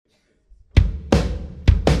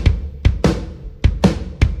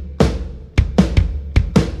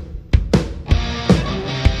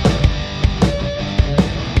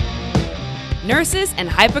Nurses and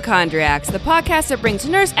Hypochondriacs, the podcast that brings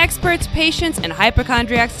nurse experts, patients, and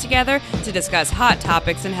hypochondriacs together to discuss hot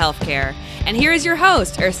topics in healthcare. And here is your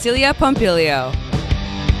host, Ercilia Pompilio.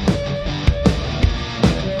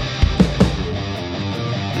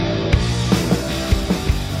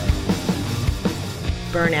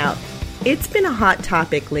 Burnout. It's been a hot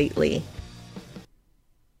topic lately.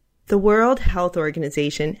 The World Health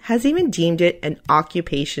Organization has even deemed it an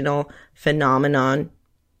occupational phenomenon.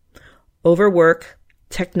 Overwork,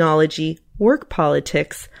 technology, work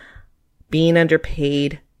politics, being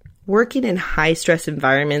underpaid, working in high-stress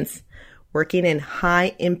environments, working in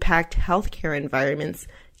high-impact healthcare environments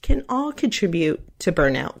can all contribute to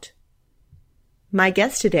burnout. My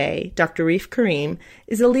guest today, Dr. Raif Karim,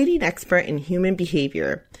 is a leading expert in human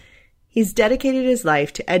behavior. He's dedicated his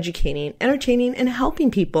life to educating, entertaining, and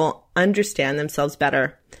helping people understand themselves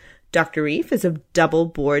better. Dr. Raif is a double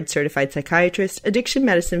board certified psychiatrist, addiction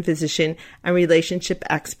medicine physician, and relationship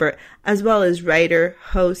expert, as well as writer,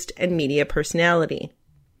 host, and media personality.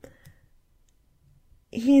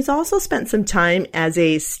 He's also spent some time as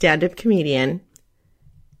a stand-up comedian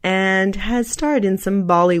and has starred in some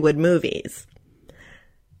Bollywood movies.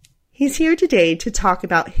 He's here today to talk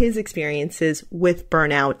about his experiences with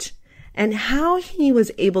burnout and how he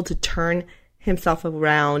was able to turn himself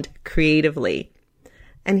around creatively.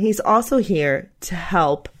 And he's also here to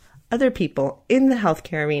help other people in the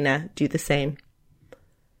healthcare arena do the same.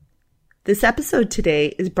 This episode today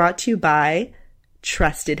is brought to you by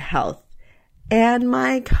Trusted Health. And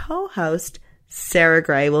my co-host, Sarah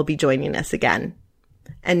Gray, will be joining us again.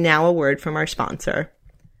 And now a word from our sponsor.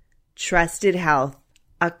 Trusted Health,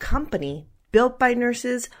 a company built by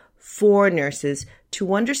nurses for nurses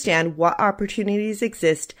to understand what opportunities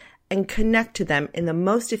exist and connect to them in the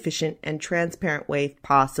most efficient and transparent way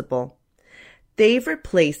possible. They've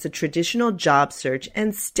replaced the traditional job search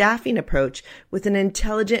and staffing approach with an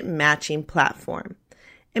intelligent matching platform,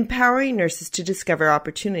 empowering nurses to discover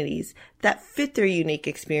opportunities that fit their unique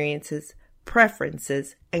experiences,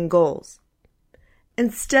 preferences, and goals.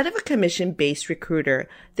 Instead of a commission-based recruiter,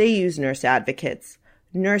 they use nurse advocates,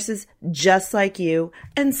 nurses just like you,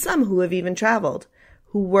 and some who have even traveled,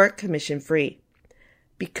 who work commission-free.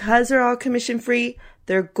 Because they're all commission-free,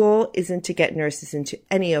 their goal isn't to get nurses into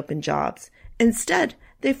any open jobs. Instead,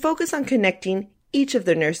 they focus on connecting each of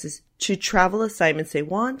their nurses to travel assignments they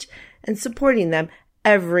want and supporting them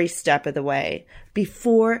every step of the way,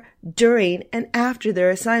 before, during, and after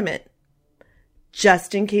their assignment.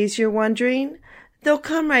 Just in case you're wondering, they'll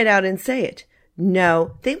come right out and say it.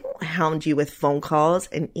 No, they won't hound you with phone calls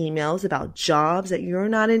and emails about jobs that you're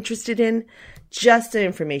not interested in, just the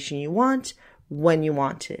information you want, when you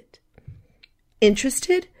want it.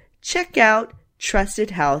 Interested? Check out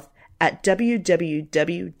Trusted Health at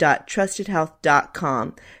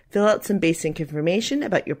www.trustedhealth.com. Fill out some basic information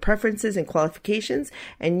about your preferences and qualifications,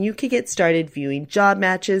 and you can get started viewing job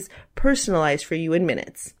matches personalized for you in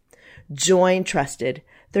minutes. Join Trusted.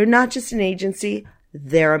 They're not just an agency,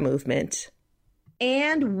 they're a movement.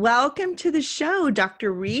 And welcome to the show,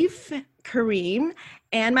 Dr. Raif Karim,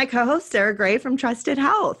 and my co-host, Sarah Gray from Trusted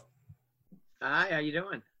Health. Hi, how you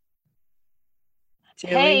doing?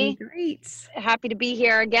 Doing great. Happy to be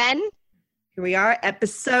here again. Here we are,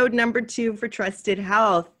 episode number 2 for Trusted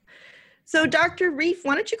Health. So, Dr. Raif,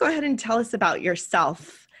 why don't you go ahead and tell us about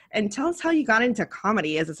yourself and tell us how you got into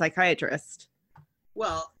comedy as a psychiatrist?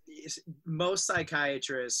 Well, most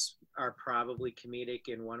psychiatrists are probably comedic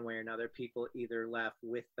in one way or another. People either laugh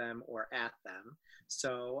with them or at them.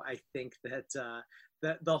 So I think that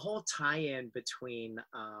the whole tie-in between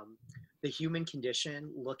the human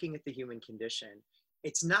condition, looking at the human condition,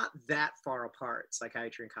 it's not that far apart,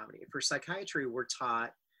 psychiatry and comedy. For psychiatry, we're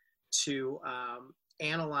taught to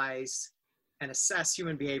analyze and assess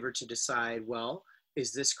human behavior to decide, well,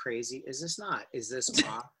 is this crazy? Is this not? Is this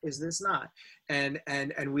off? Is this not? And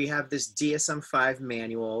we have this DSM-5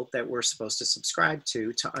 manual that we're supposed to subscribe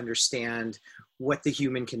to understand what the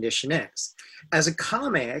human condition is. As a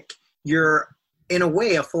comic, you're in a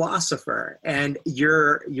way a philosopher, and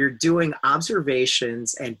you're doing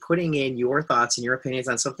observations and putting in your thoughts and your opinions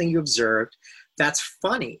on something you observed that's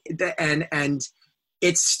funny, and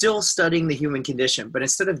it's still studying the human condition, but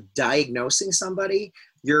instead of diagnosing somebody,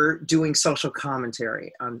 you're doing social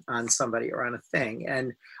commentary on somebody or on a thing.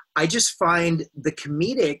 And I just find the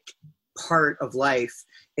comedic part of life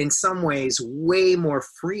in some ways way more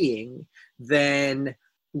freeing than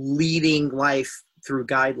leading life through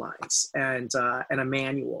guidelines and a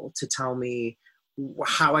manual to tell me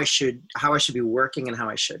how I should be working and how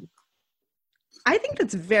I shouldn't. I think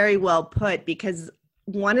that's very well put, because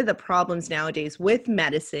one of the problems nowadays with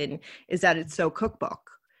medicine is that it's so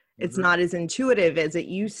cookbook. It's not as intuitive as it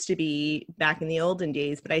used to be back in the olden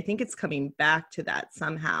days, but I think it's coming back to that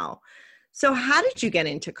somehow. So how did you get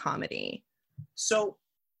into comedy? So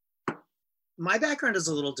my background is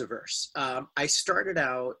a little diverse. I started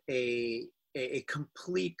out a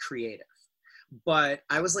complete creative, but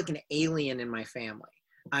I was like an alien in my family.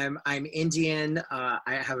 I'm Indian. I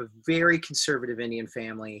have a very conservative Indian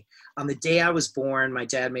family. On the day I was born, my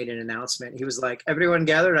dad made an announcement. He was like, "Everyone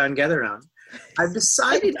gather around, gather around." I've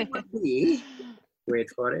decided I would be, wait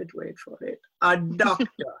for it, a doctor.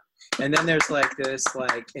 And then there's like this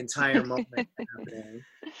like entire moment happening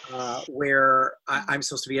where I'm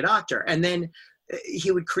supposed to be a doctor. And then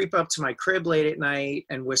he would creep up to my crib late at night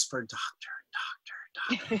and whisper, "Doctor, doctor,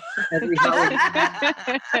 doctor." Every Halloween,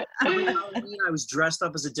 I was dressed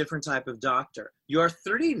up as a different type of doctor. "You're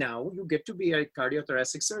 30 now. You get to be a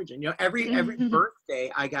cardiothoracic surgeon." You know, every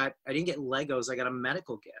birthday I didn't get Legos. I got a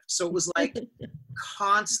medical gift. So it was like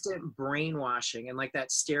constant brainwashing and like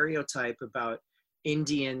that stereotype about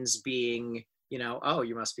Indians being, you know, "Oh,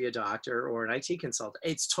 you must be a doctor or an IT consultant."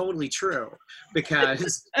 It's totally true,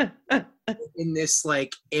 because in this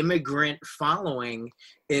like immigrant following,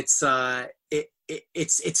 it's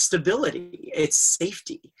stability, it's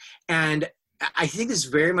safety. And I think this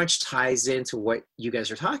very much ties into what you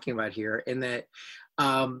guys are talking about here, in that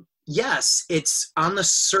yes, it's on the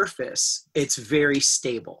surface, it's very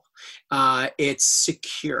stable, it's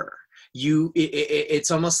secure.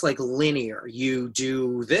 It's almost like linear. You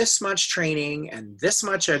do this much training and this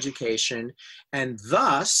much education, and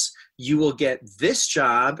thus you will get this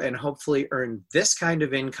job and hopefully earn this kind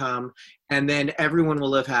of income, and then everyone will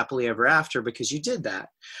live happily ever after because you did that.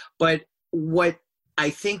 But what I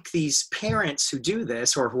think these parents who do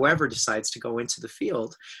this, or whoever decides to go into the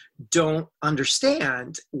field, don't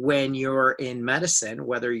understand when you're in medicine,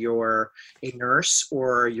 whether you're a nurse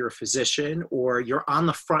or you're a physician or you're on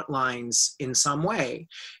the front lines in some way,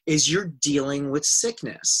 is you're dealing with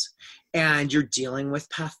sickness and you're dealing with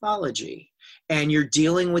pathology and you're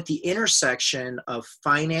dealing with the intersection of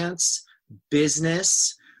finance,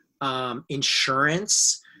 business,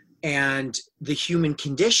 insurance, and the human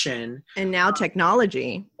condition. And now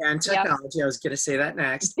technology. And technology, yep. I was going to say that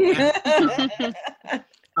next. In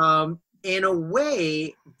a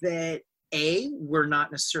way that A, we're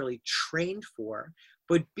not necessarily trained for,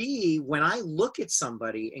 but B, when I look at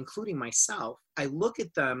somebody, including myself, I look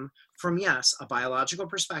at them from, yes, a biological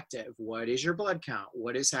perspective. What is your blood count?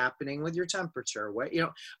 What is happening with your temperature? What, you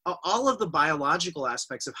know, all of the biological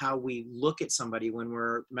aspects of how we look at somebody when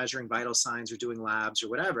we're measuring vital signs or doing labs or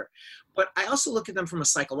whatever. But I also look at them from a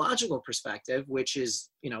psychological perspective, which is,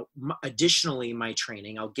 you know, additionally my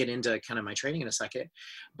training. I'll get into kind of my training in a second.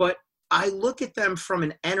 But I look at them from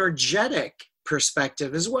an energetic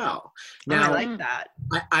perspective as well. Now, I like that.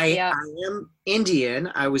 I am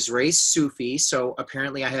Indian. I was raised Sufi, so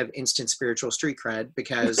apparently I have instant spiritual street cred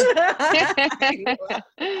because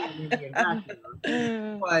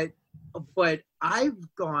but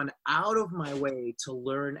I've gone out of my way to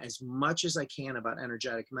learn as much as I can about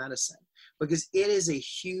energetic medicine, because it is a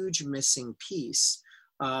huge missing piece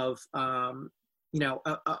of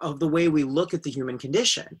of the way we look at the human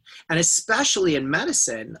condition, and especially in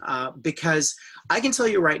medicine, because I can tell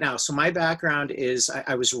you right now, so my background is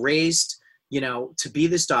I was raised, to be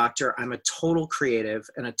this doctor. I'm a total creative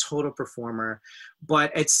and a total performer,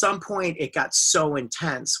 but at some point it got so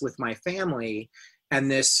intense with my family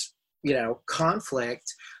and this,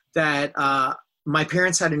 conflict that my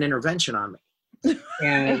parents had an intervention on me.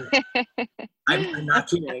 And I'm not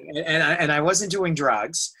kidding. And I wasn't doing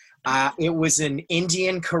drugs. It was an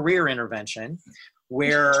Indian career intervention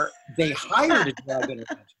where they hired a drug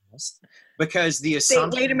interventionist because the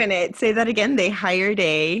assumption... Wait a minute. Say that again. They hired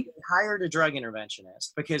a drug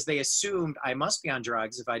interventionist because they assumed I must be on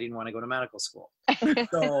drugs if I didn't want to go to medical school.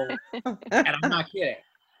 So, and I'm not kidding.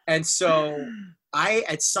 And so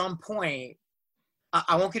at some point,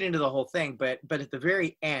 I won't get into the whole thing, but at the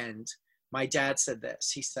very end, my dad said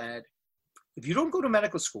this. He said, if you don't go to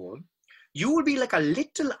medical school, you will be like a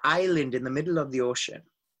little island in the middle of the ocean.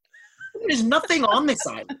 There's nothing on this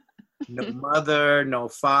island. No mother, no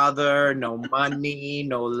father, no money,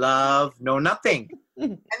 no love, no nothing.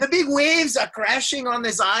 And the big waves are crashing on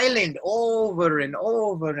this island over and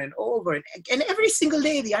over and over. And every single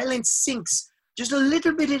day, the island sinks just a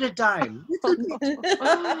little bit at a time. Little bit.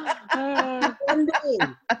 One day,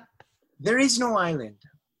 there is no island.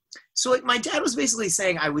 So my dad was basically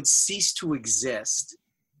saying I would cease to exist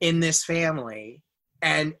in this family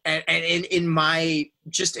and in my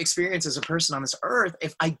just experience as a person on this earth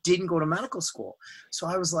if I didn't go to medical school. So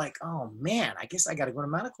I was like, oh man, I guess I got to go to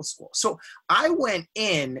medical school. So I went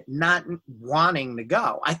in not wanting to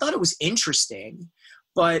go. I thought it was interesting,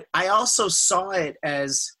 but I also saw it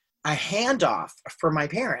as a handoff for my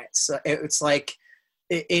parents. It's like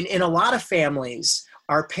in a lot of families,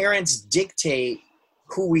 our parents dictate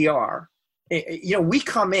who we are. You know, we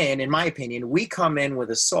come in my opinion, we come in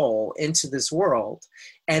with a soul into this world,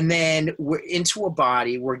 and then we're into a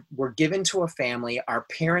body, we're given to a family. Our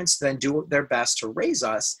parents then do their best to raise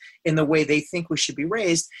us in the way they think we should be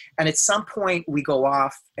raised. And at some point we go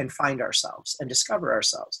off and find ourselves and discover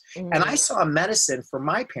ourselves. Mm-hmm. And I saw medicine for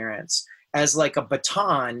my parents as like a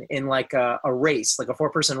baton in like a race, like a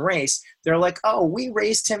 4-person race. They're like, oh, we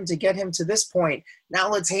raised him to get him to this point. Now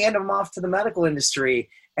let's hand him off to the medical industry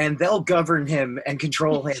and they'll govern him and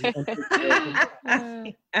control him.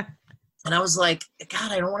 And I was like,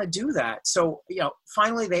 God, I don't want to do that. So, you know,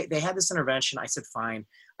 finally they had this intervention. I said, fine.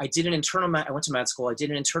 I did an I went to med school. I did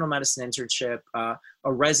an internal medicine internship, a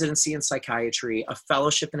residency in psychiatry, a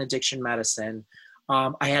fellowship in addiction medicine.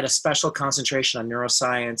 I had a special concentration on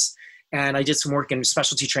neuroscience, and I did some work in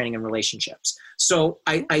specialty training and relationships. So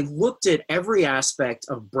I looked at every aspect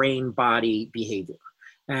of brain-body behavior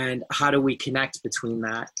and how do we connect between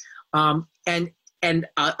that. And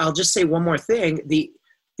I'll just say one more thing.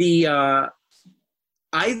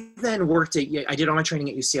 I then I did online training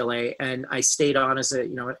at UCLA, and I stayed on as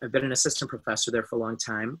I've been an assistant professor there for a long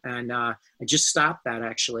time. And I just stopped that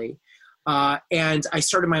actually. And I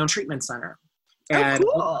started my own treatment center. And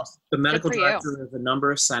cool. The medical director of a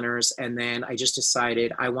number of centers. And then I just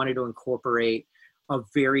decided I wanted to incorporate a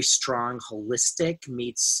very strong holistic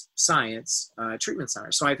meets science treatment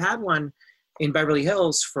center. So I've had one in Beverly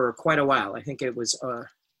Hills for quite a while. I think it was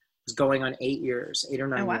going on 8 years, 8 or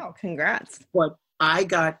 9 years. Oh, wow. Congrats. But I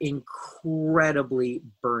got incredibly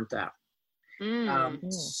burnt out.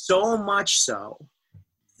 So much so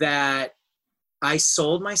that I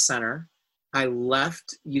sold my center. I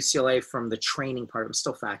left UCLA from the training part. I'm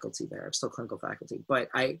still faculty there. I'm still clinical faculty. But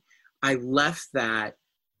I left that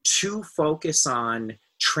to focus on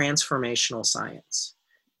transformational science.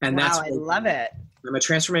 And wow, that's I love it. I'm a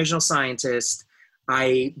transformational scientist.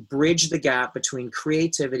 I bridge the gap between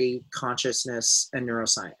creativity, consciousness, and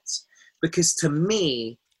neuroscience. Because to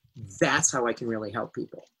me, that's how I can really help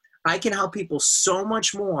people. I can help people so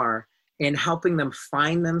much more in helping them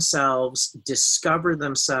find themselves, discover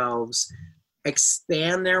themselves,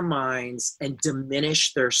 expand their minds, and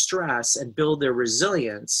diminish their stress and build their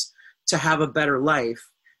resilience to have a better life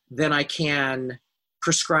than I can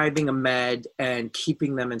prescribing a med and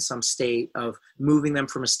keeping them in some state of moving them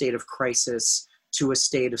from a state of crisis to a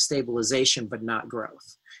state of stabilization, but not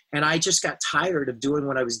growth. And I just got tired of doing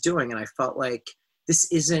what I was doing. And I felt like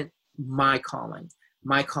this isn't my calling.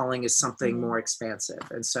 My calling is something more expansive.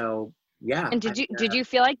 And so, yeah. And did you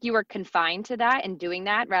feel like you were confined to that and doing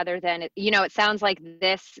that rather than, it sounds like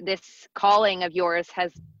this calling of yours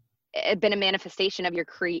has been a manifestation of your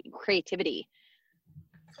creativity.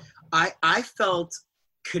 I felt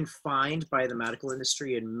confined by the medical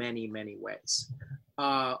industry in many, many ways.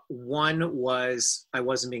 One was I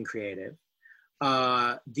wasn't being creative.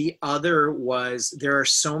 The other was there are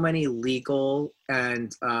so many legal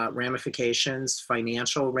and ramifications,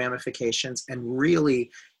 financial ramifications, and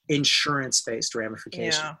really insurance-based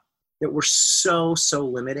ramifications that were so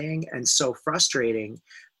limiting and so frustrating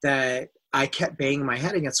that I kept banging my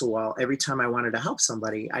head against the wall every time I wanted to help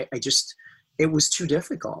somebody. It was too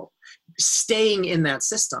difficult staying in that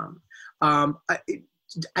system.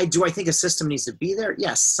 Do I think a system needs to be there?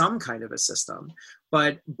 Yes, some kind of a system.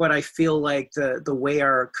 But I feel like the way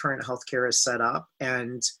our current healthcare is set up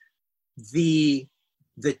and the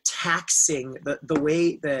taxing, the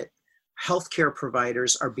way that healthcare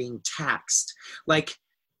providers are being taxed. Like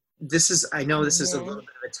I know this is a little bit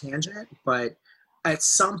of a tangent, but at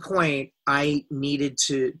some point I needed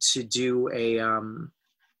to do a,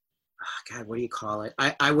 God, what do you call it?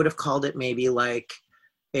 I would have called it maybe like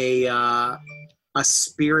a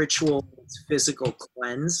spiritual physical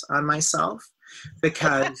cleanse on myself,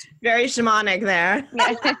 because very shamanic there.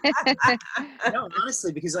 No,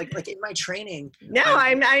 honestly, because like in my training. No,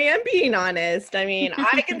 I am being honest. I mean,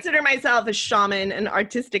 I consider myself a shaman, an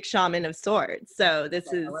artistic shaman of sorts. So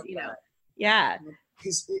this is, yeah.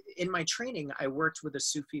 Because in my training, I worked with a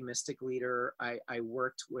Sufi mystic leader. I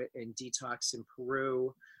worked in detox in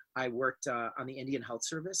Peru. I worked on the Indian Health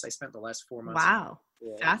Service. I spent the last 4 months. Wow,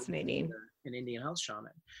 fascinating. An Indian health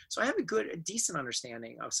shaman. So I have a decent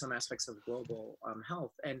understanding of some aspects of global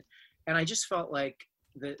health. And I just felt like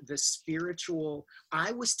the spiritual,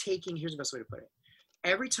 I was taking, here's the best way to put it.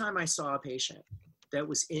 Every time I saw a patient, that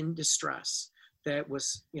was in distress, that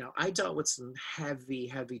was, I dealt with some heavy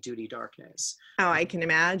duty darkness. Oh, I can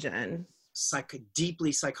imagine.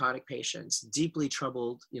 Deeply psychotic patients, deeply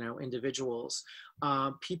troubled, individuals,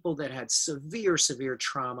 people that had severe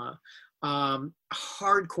trauma,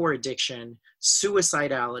 hardcore addiction,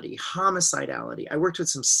 suicidality, homicidality. I worked with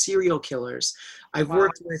some serial killers. I've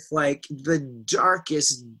worked with like the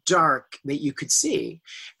darkest dark that you could see.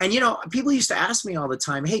 And, people used to ask me all the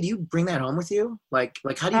time, hey, do you bring that home with you? Like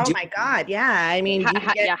how do you do? Oh my God. Yeah. I mean,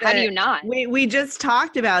 how do you not? We just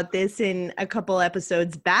talked about this in a couple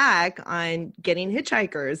episodes back on getting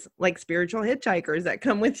hitchhikers, like spiritual hitchhikers that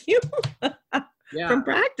come with you. From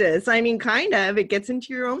practice. I mean, kind of, it gets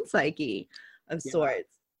into your own psyche of sorts.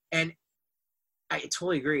 And I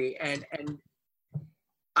totally agree. And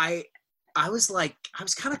I was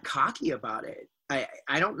kind of cocky about it.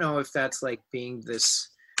 I don't know if that's like being this,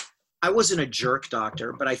 I wasn't a jerk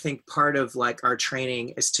doctor, but I think part of like our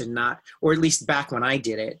training is to not, or at least back when I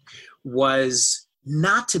did it, was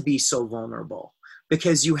not to be so vulnerable.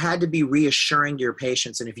 Because you had to be reassuring to your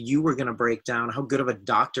patients. And if you were going to break down, how good of a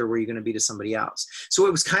doctor were you going to be to somebody else? So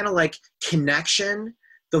it was kind of like connection,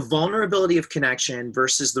 the vulnerability of connection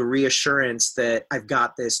versus the reassurance that I've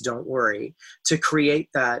got this, don't worry, to create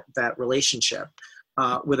that relationship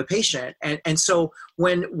with a patient. And so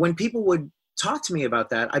when people would talk to me about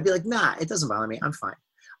that, I'd be like, nah, it doesn't bother me. I'm fine.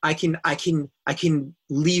 I can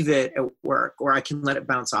leave it at work, or I can let it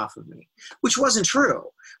bounce off of me, which wasn't true.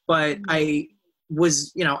 But I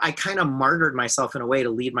was, I kind of martyred myself in a way to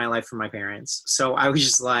lead my life from my parents. So I was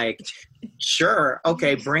just like, sure,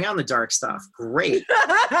 okay, bring on the dark stuff. Great.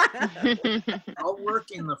 I'll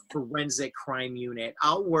work in the forensic crime unit.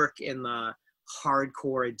 I'll work in the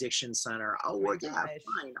hardcore addiction center. I'll work,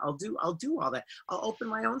 fine. I'll do all that. I'll open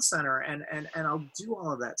my own center and I'll do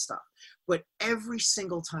all of that stuff. But every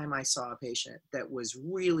single time I saw a patient that was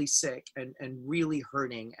really sick and really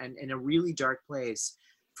hurting and in a really dark place,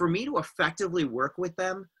 for me to effectively work with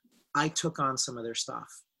them, I took on some of their stuff.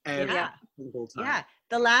 Every single time. Yeah.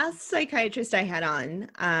 The last psychiatrist I had on,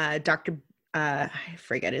 Dr. I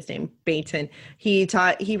forget his name, Baton, he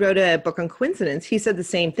wrote a book on coincidence. He said the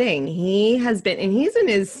same thing. He has been, and he's in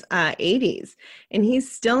his 80s, and he's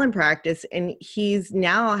still in practice, and he's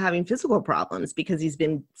now having physical problems because he's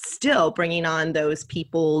been still bringing on those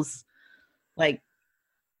people's like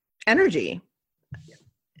energy.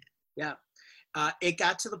 Yeah. It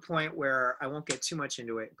got to the point where I won't get too much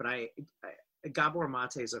into it, but Gabor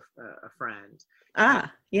Mate is a friend.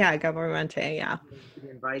 Gabor Mate, yeah. He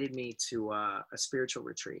invited me to a spiritual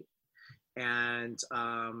retreat, and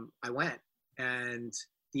I went, and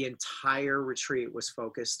the entire retreat was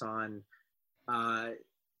focused on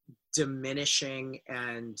diminishing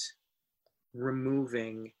and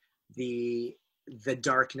removing the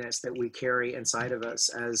darkness that we carry inside of us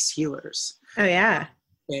as healers. Oh yeah.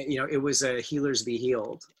 It was a healers be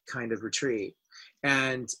healed kind of retreat.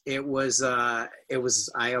 And it was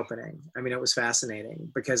eye-opening. I mean, it was fascinating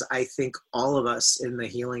because I think all of us in the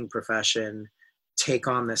healing profession take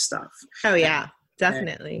on this stuff. Oh yeah,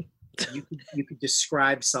 definitely. You could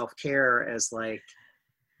describe self-care as like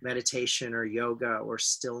meditation or yoga or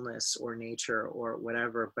stillness or nature or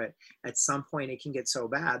whatever. But at some point it can get so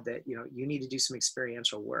bad that, you need to do some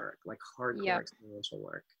experiential work, like hardcore experiential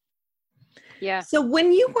work. Yeah. So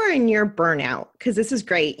when you were in your burnout, because this is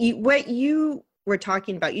great, what you were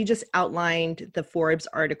talking about, you just outlined the Forbes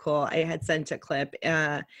article. I had sent a clip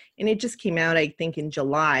and it just came out, I think, in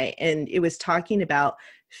July, and it was talking about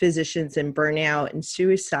physicians and burnout and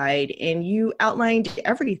suicide. And you outlined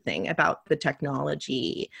everything about the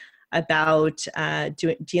technology, about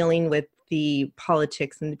dealing with the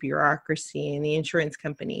politics and the bureaucracy and the insurance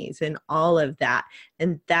companies and all of that.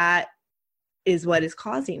 And that is what is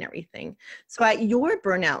causing everything. So at your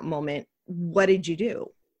burnout moment, what did you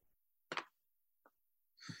do?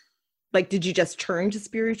 Like, did you just turn to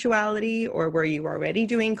spirituality, or were you already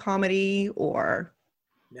doing comedy, or?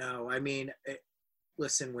 No, I mean,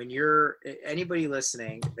 listen, when anybody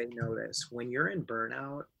listening, they know this, when you're in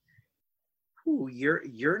burnout,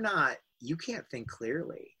 you can't think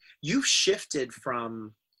clearly. You've shifted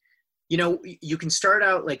from, you can start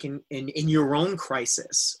out like in your own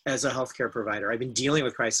crisis as a healthcare provider. I've been dealing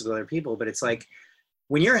with crisis with other people, but it's like,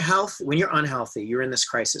 when you're unhealthy, you're in this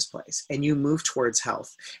crisis place and you move towards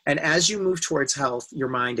health. And as you move towards health, your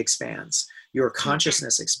mind expands, your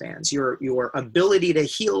consciousness expands, your ability to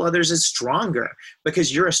heal others is stronger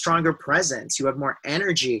because you're a stronger presence. You have more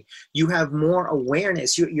energy. You have more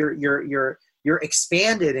awareness. You're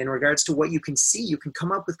expanded in regards to what you can see. You can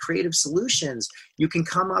come up with creative solutions. You can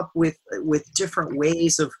come up with different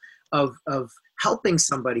ways of helping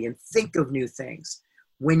somebody and think of new things.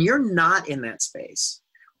 When you're not in that space,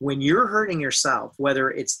 when you're hurting yourself, whether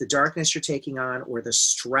it's the darkness you're taking on or the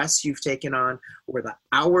stress you've taken on or the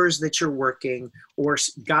hours that you're working, or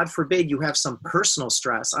God forbid you have some personal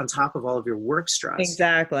stress on top of all of your work stress.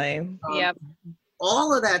 Exactly. Yep.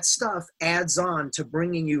 All of that stuff adds on to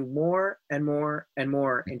bringing you more and more and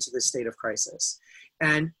more into this state of crisis.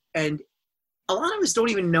 And a lot of us don't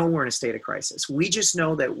even know we're in a state of crisis. We just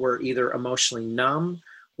know that we're either emotionally numb,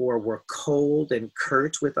 or we're cold and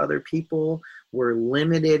curt with other people. We're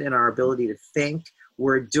limited in our ability to think.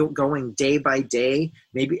 We're going day by day.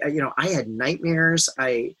 Maybe, I had nightmares.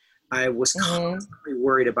 I was constantly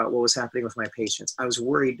worried about what was happening with my patients. I was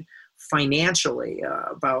worried financially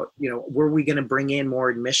about, were we going to bring in more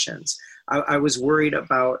admissions? I was worried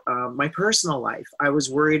about my personal life. I was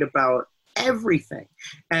worried about everything.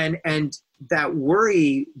 And that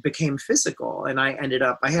worry became physical. And I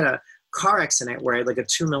had a car accident where I had like a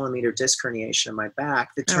 2 millimeter disc herniation in my back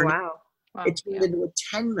that turned, it turned into a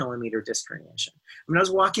 10 millimeter disc herniation. I mean, I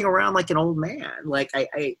was walking around like an old man. Like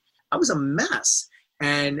I was a mess,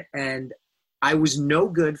 and I was no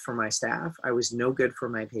good for my staff. I was no good for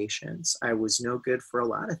my patients. I was no good for a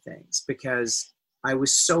lot of things because I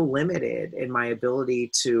was so limited in my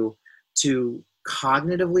ability to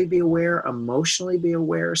cognitively be aware, emotionally be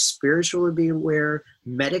aware, spiritually be aware,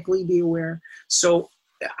 medically be aware. So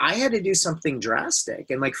I had to do something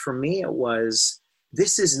drastic. And like, for me, it was,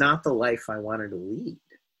 this is not the life I wanted to lead.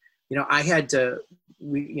 I had to,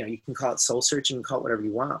 you can call it soul searching, you can call it whatever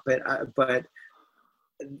you want, but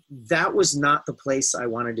that was not the place I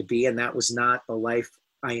wanted to be. And that was not the life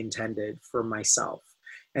I intended for myself.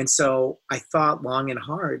 And so I thought long and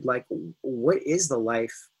hard, like, what is the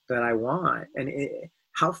life that I want? And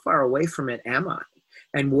how far away from it am I?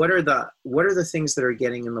 And what are the things that are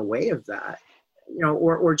getting in the way of that?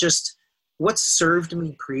 Or just what served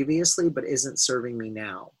me previously but isn't serving me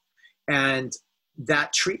now. And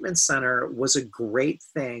that treatment center was a great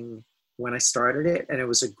thing when I started it, and it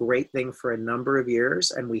was a great thing for a number of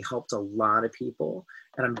years, and we helped a lot of people,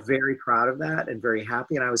 and I'm very proud of that and very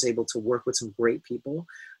happy, and I was able to work with some great people.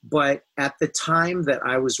 But at the time that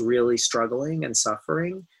I was really struggling and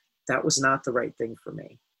suffering, that was not the right thing for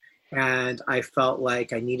me. And I felt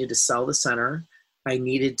like I needed to sell the center. I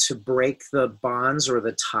needed to break the bonds or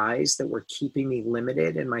the ties that were keeping me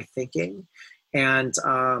limited in my thinking, and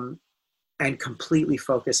completely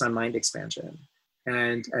focus on mind expansion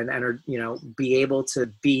and be able to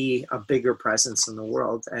be a bigger presence in the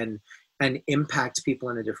world and impact people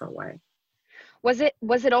in a different way. Was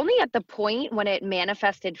it only at the point when it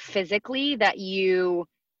manifested physically that you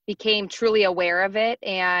became truly aware of it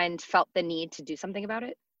and felt the need to do something about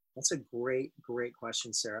it? That's a great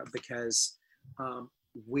question, Sarah, because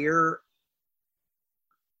listen,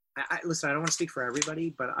 I don't want to speak for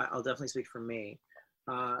everybody, but I'll definitely speak for me.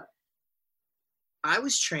 I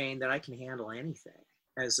was trained that I can handle anything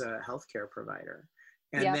as a healthcare provider,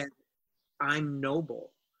 and then I'm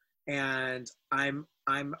noble, and I'm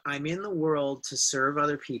in the world to serve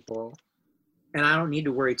other people, and I don't need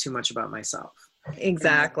to worry too much about myself.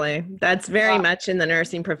 Exactly. That's very much in the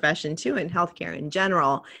nursing profession too, in healthcare in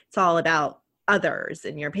general. It's all about others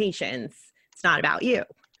and your patients. It's not about you.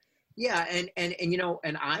 Yeah,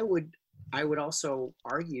 and I would also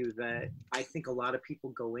argue that I think a lot of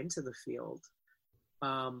people go into the field,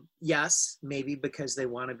 yes, maybe because they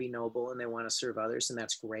want to be noble and they want to serve others, and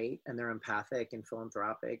that's great, and they're empathic and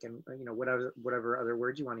philanthropic and whatever other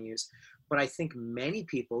word you want to use. But I think many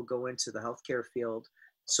people go into the healthcare field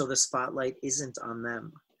so the spotlight isn't on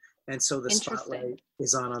them, and so the spotlight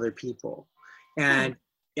is on other people. And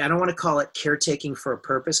I don't want to call it caretaking for a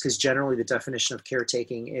purpose, because generally the definition of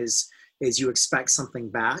caretaking is you expect something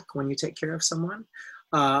back when you take care of someone.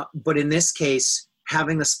 But in this case,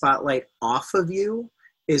 having the spotlight off of you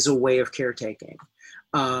is a way of caretaking,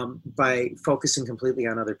 by focusing completely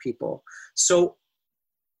on other people. So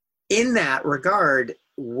in that regard,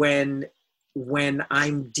 when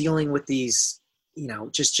I'm dealing with these,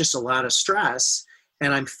 just a lot of stress,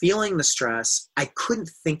 and I'm feeling the stress, I couldn't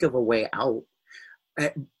think of a way out.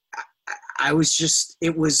 I was just,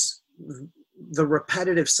 it was the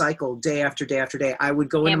repetitive cycle day after day after day. I would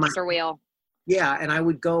go into hamster wheel. Yeah. And I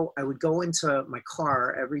would go into my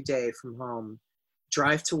car every day from home,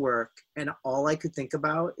 drive to work. And all I could think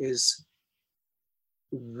about is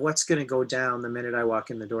what's going to go down the minute I walk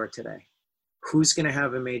in the door today. Who's going to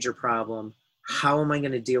have a major problem? How am I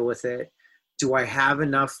going to deal with it? Do I have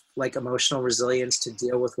enough emotional resilience to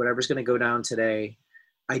deal with whatever's going to go down today?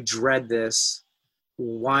 I dread this.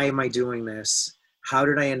 Why am I doing this? How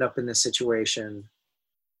did I end up in this situation?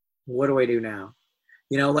 What do I do now?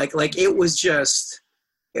 Like it was just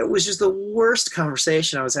the worst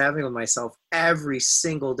conversation I was having with myself every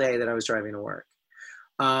single day that I was driving to work.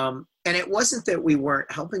 And it wasn't that we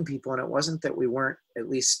weren't helping people, and it wasn't that we weren't at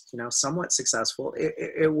least, somewhat successful.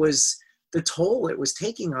 It was the toll it was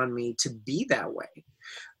taking on me to be that way.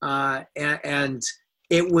 And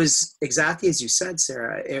it was exactly as you said,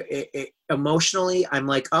 Sarah. Emotionally, I'm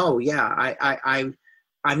like, oh yeah,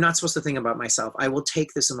 I'm not supposed to think about myself. I will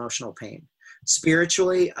take this emotional pain.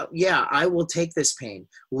 Spiritually, yeah, I will take this pain.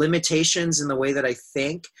 Limitations in the way that I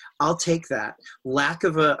think, I'll take that. Lack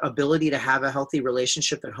of a ability to have a healthy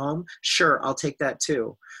relationship at home, sure, I'll take that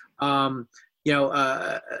too. No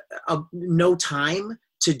time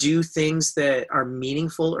to do things that are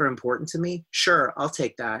meaningful or important to me, sure, I'll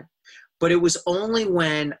take that. But it was only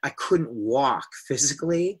when I couldn't walk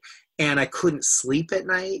physically and I couldn't sleep at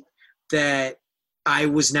night that I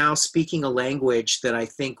was now speaking a language that I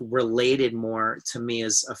think related more to me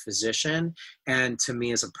as a physician and to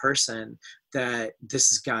me as a person, that this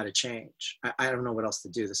has got to change. I don't know what else to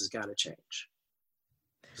do. This has got to change.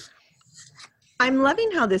 I'm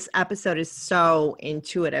loving how this episode is so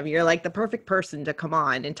intuitive. You're like the perfect person to come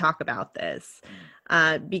on and talk about this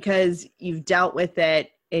because you've dealt with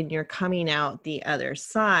it and you're coming out the other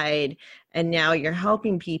side, and now you're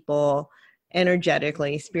helping people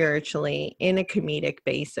energetically, spiritually, in a comedic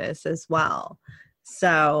basis as well.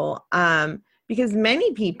 So, because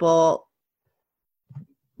many people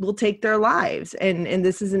will take their lives, and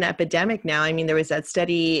this is an epidemic now. I mean, there was that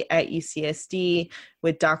study at UCSD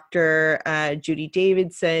with Dr. Judy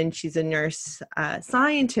Davidson. She's a nurse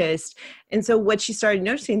scientist. And so what she started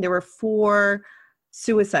noticing, there were 4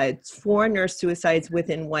 nurse suicides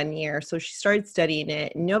within 1 year. So she started studying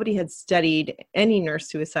it. Nobody had studied any nurse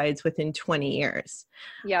suicides within 20 years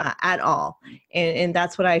at all. And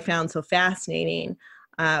that's what I found so fascinating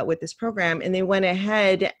with this program. And they went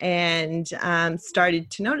ahead and started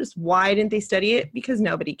to notice, why didn't they study it? Because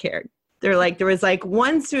nobody cared. They're like, there was like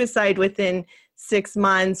 1 suicide within 6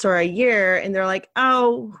 months or a year. And they're like,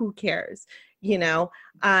 oh, who cares?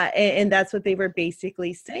 And that's what they were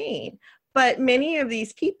basically saying. But many of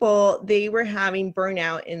these people, they were having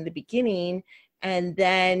burnout in the beginning and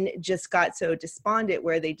then just got so despondent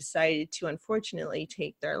where they decided to unfortunately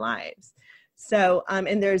take their lives. So,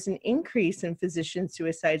 and there's an increase in physician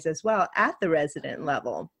suicides as well at the resident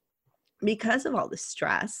level because of all the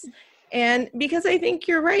stress. And because I think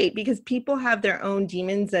you're right, because people have their own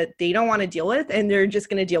demons that they don't want to deal with, and they're just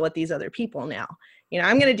going to deal with these other people now.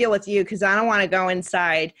 I'm going to deal with you because I don't want to go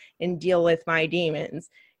inside and deal with my demons.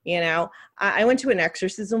 I went to an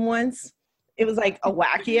exorcism once. It was like a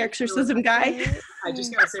wacky exorcism guy. I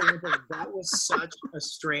just gotta say one thing. That was such a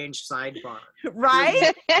strange sidebar.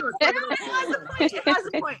 Right? Has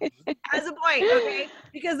a point. Okay.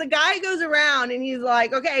 Because the guy goes around and he's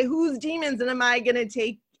like, okay, whose demons am I going to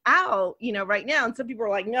take out, right now? And some people are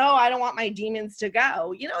like, no, I don't want my demons to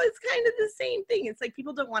go. It's kind of the same thing. It's like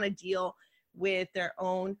people don't want to deal with their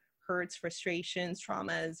own hurts, frustrations,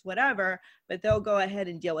 traumas, whatever, but they'll go ahead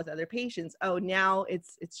and deal with other patients. Oh, now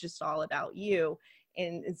it's just all about you.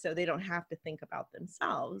 And so they don't have to think about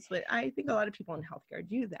themselves. But I think a lot of people in healthcare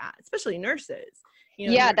do that, especially nurses.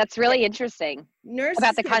 That's really interesting. Nurses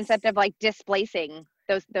about the concept of like displacing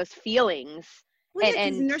those feelings. Well, yeah,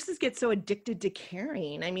 and nurses get so addicted to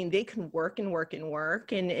caring. I mean, they can work and work and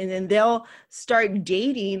work, and then they'll start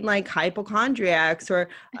dating like hypochondriacs or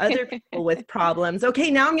other people with problems.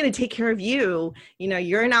 Okay, now I'm going to take care of you.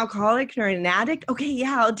 You're an alcoholic or an addict. Okay,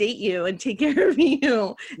 yeah, I'll date you and take care of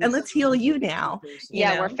you, and let's heal you now.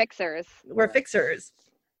 We're fixers. We're fixers.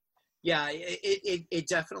 Yeah, it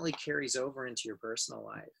definitely carries over into your personal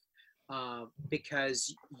life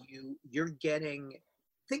because you're getting.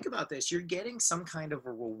 Think about this. You're getting some kind of a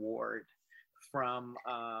reward from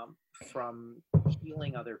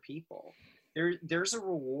healing other people. There's a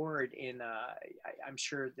reward in. I'm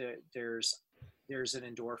sure that there's an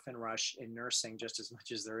endorphin rush in nursing just as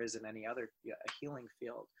much as there is in any other healing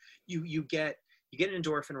field. You get an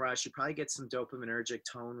endorphin rush. You probably get some dopaminergic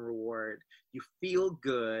tone reward. You feel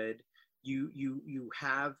good. You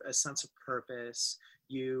have a sense of purpose.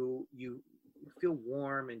 You feel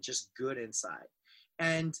warm and just good inside.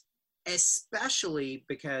 And especially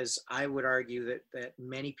because I would argue that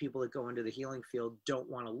many people that go into the healing field don't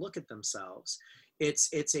want to look at themselves. It's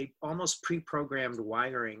a almost pre-programmed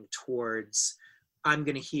wiring towards, I'm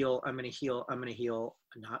going to heal.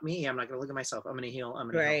 Not me. I'm not going to look at myself. I'm going to heal. I'm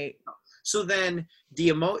going to heal. So then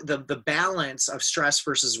the balance of stress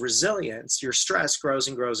versus resilience, your stress grows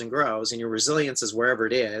and grows and grows, and your resilience is wherever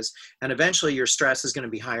it is. And eventually your stress is going to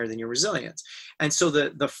be higher than your resilience. And so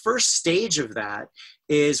the first stage of that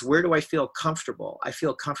is, where do I feel comfortable? I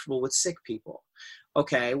feel comfortable with sick people.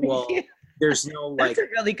 Okay, well, there's no like. That's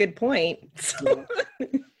a really good point.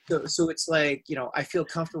 So it's like, I feel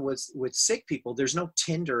comfortable with sick people. There's no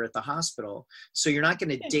Tinder at the hospital, so you're not going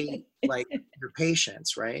to date like your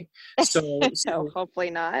patients, right? So hopefully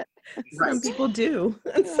not. Right. Some people do.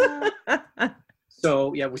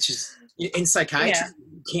 So yeah, which is in psychiatry,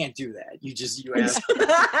 you can't do that. You ask.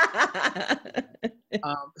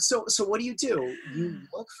 So what do? You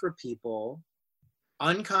look for people,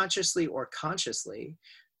 unconsciously or consciously,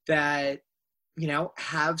 that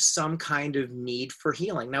have some kind of need for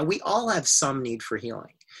healing. Now, we all have some need for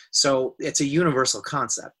healing, so it's a universal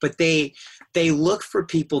concept, but they look for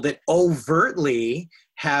people that overtly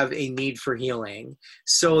have a need for healing,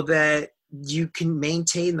 so that you can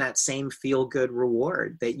maintain that same feel-good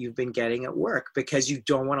reward that you've been getting at work, because you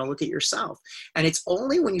don't want to look at yourself. And it's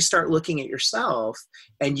only when you start looking at yourself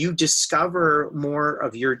and you discover more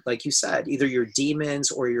of your, like you said, either your demons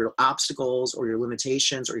or your obstacles or your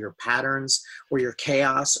limitations or your patterns or your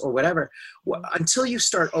chaos or whatever, until you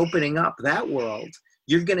start opening up that world,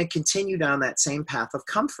 you're going to continue down that same path of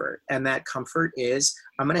comfort. And that comfort is,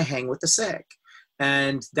 I'm going to hang with the sick.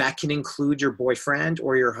 And that can include your boyfriend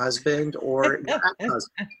or your husband or your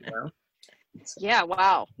ex-husband. Yeah,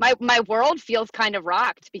 wow. My world feels kind of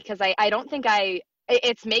rocked, because I don't think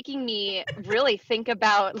it's making me really think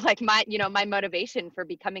about like my motivation for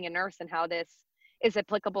becoming a nurse and how this is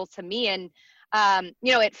applicable to me. And,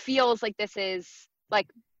 it feels like this is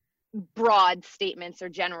like broad statements or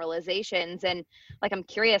generalizations. And like, I'm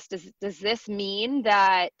curious, does this mean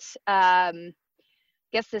that,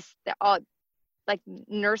 like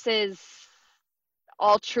nurses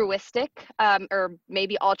altruistic or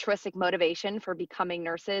maybe altruistic motivation for becoming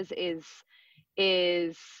nurses is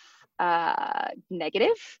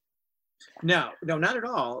negative? No, not at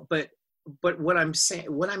all. But what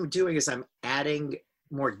I'm doing is I'm adding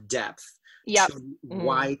more depth to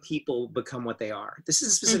why people become what they are. This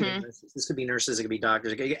is specific. This could be nurses, it could be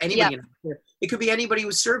doctors, it could be anybody. It could be anybody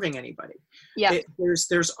who's serving anybody. Yeah.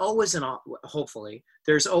 There's always hopefully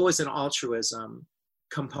there's always an altruism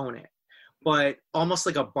component, but almost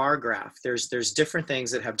like a bar graph, there's different things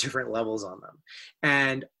that have different levels on them.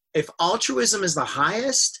 And if altruism is the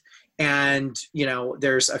highest, and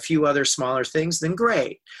there's a few other smaller things, then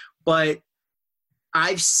great. But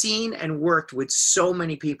I've seen and worked with so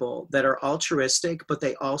many people that are altruistic, but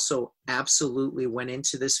they also absolutely went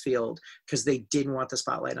into this field because they didn't want the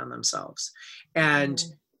spotlight on themselves. And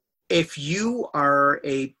if you are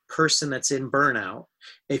a person that's in burnout,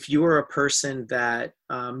 if you are a person that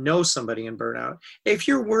knows somebody in burnout, if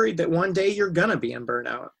you're worried that one day you're going to be in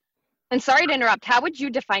burnout. And sorry to interrupt, how would you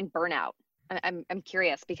define burnout? I'm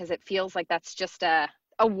curious, because it feels like that's just a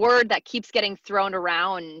word that keeps getting thrown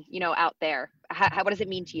around, out there. What does it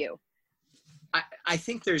mean to you? I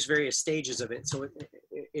think there's various stages of it. So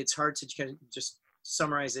it's hard to kind of just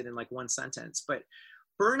summarize it in like one sentence. But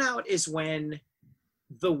burnout is when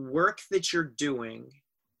the work that you're doing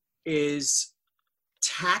is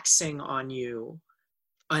taxing on you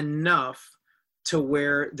enough to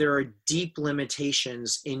where there are deep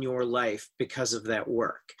limitations in your life because of that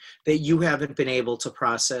work that you haven't been able to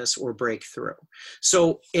process or break through.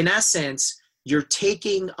 So in essence, you're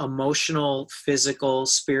taking emotional, physical,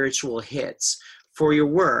 spiritual hits for your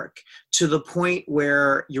work to the point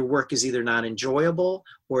where your work is either not enjoyable,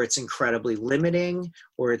 or it's incredibly limiting,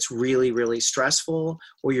 or it's really, really stressful,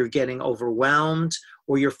 or you're getting overwhelmed,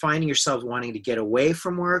 or you're finding yourself wanting to get away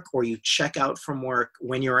from work, or you check out from work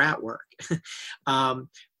when you're at work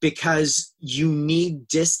because you need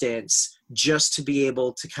distance just to be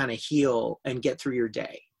able to kind of heal and get through your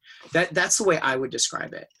day. That's the way I would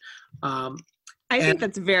describe it. I think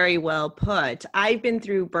that's very well put. I've been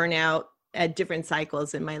through burnout at different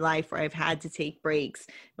cycles in my life where I've had to take breaks.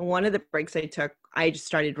 And one of the breaks I took, I just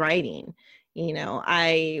started writing.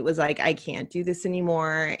 I was like, I can't do this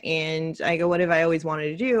anymore. And I go, what have I always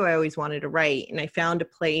wanted to do? I always wanted to write. And I found a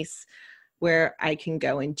place where I can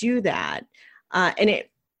go and do that. And it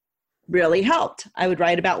really helped. I would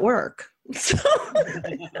write about work. So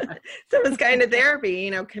it was kind of therapy,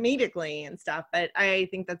 comedically and stuff. But I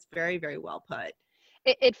think that's very, very well put.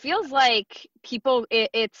 It feels like people,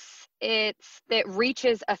 it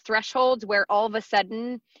reaches a threshold where all of a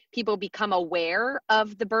sudden people become aware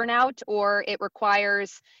of the burnout, or it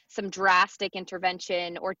requires some drastic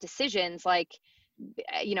intervention or decisions, like,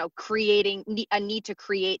 creating a need to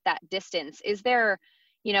create that distance. Is there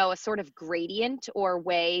you know, a sort of gradient or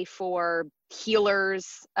way for healers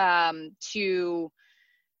to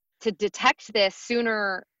detect this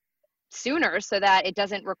sooner so that it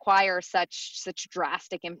doesn't require such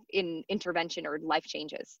drastic intervention or life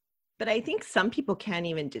changes. But I think some people can't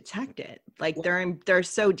even detect it. Like they're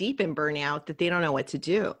so deep in burnout that they don't know what to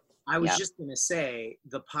do. I was just going to say,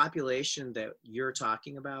 the population that you're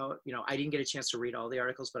talking about, you know, I didn't get a chance to read all the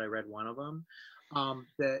articles, but I read one of them.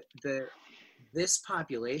 This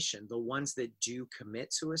population, the ones that do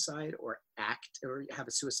commit suicide or act or have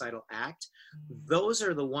a suicidal act, those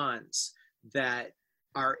are the ones that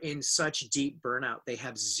are in such deep burnout. They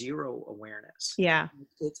have zero awareness. Yeah.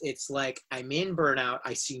 It's like, I'm in burnout.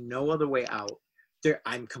 I see no other way out.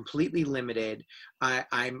 I'm completely limited.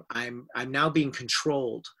 I'm now being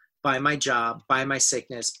controlled by my job, by my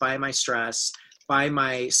sickness, by my stress, by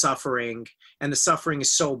my suffering. And the suffering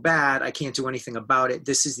is so bad, I can't do anything about it.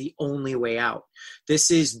 This is the only way out.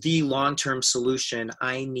 This is the long-term solution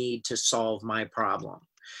I need to solve my problem.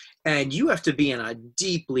 And you have to be in a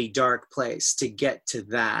deeply dark place to get to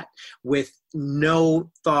that with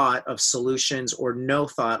no thought of solutions or no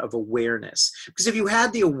thought of awareness. Because if you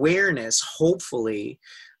had the awareness, hopefully,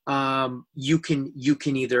 you can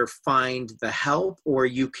either find the help or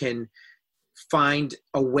you can find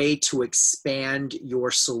a way to expand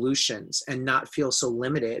your solutions and not feel so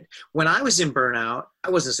limited. When I was in burnout,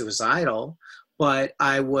 I wasn't suicidal, but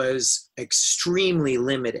I was extremely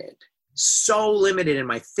limited. So limited in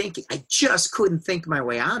my thinking. I just couldn't think my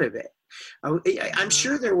way out of it. I'm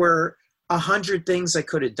sure there were 100 things I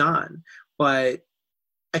could have done, but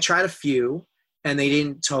I tried a few and they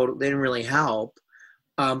didn't really help.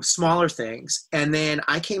 Smaller things. And then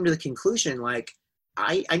I came to the conclusion, like,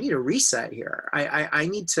 I need a reset here. I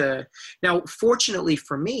need to, now, fortunately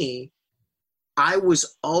for me, I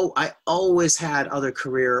always had other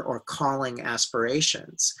career or calling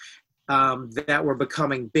aspirations that were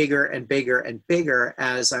becoming bigger and bigger and bigger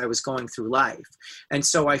as I was going through life. And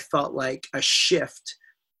so I felt like a shift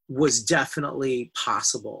was definitely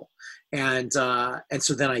possible. And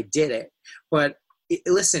so then I did it. But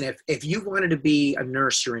listen, if you wanted to be a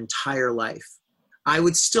nurse your entire life, I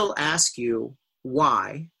would still ask you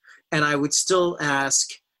why. And I would still ask,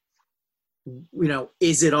 you know,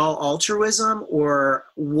 is it all altruism or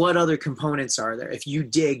what other components are there? If you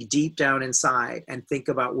dig deep down inside and think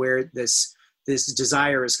about where this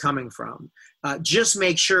desire is coming from, just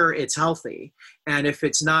make sure it's healthy. And if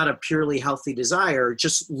it's not a purely healthy desire,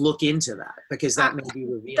 just look into that, because that may be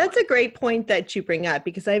revealing. That's a great point that you bring up,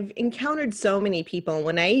 because I've encountered so many people.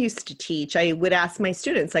 When I used to teach, I would ask my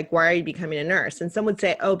students, like, why are you becoming a nurse? And some would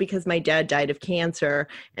say, oh, because my dad died of cancer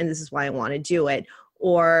and this is why I want to do it.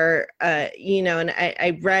 Or, you know, and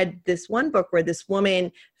I read this one book where this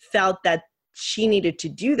woman felt that she needed to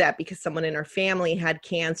do that because someone in her family had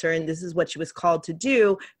cancer and this is what she was called to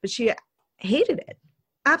do, but she hated it,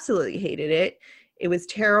 absolutely hated it. It was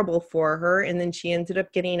terrible for her. And then she ended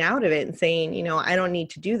up getting out of it and saying, you know, I don't need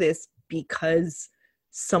to do this because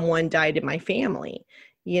someone died in my family.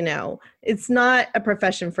 You know, it's not a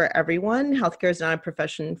profession for everyone. Healthcare is not a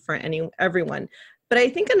profession for everyone. But I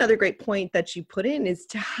think another great point that you put in is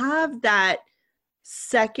to have that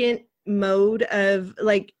second mode of,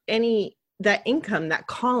 like, that income, that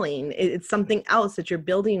calling. It's something else that you're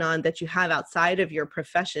building on that you have outside of your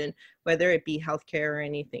profession, whether it be healthcare or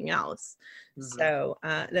anything else. Mm-hmm. So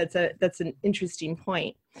that's an interesting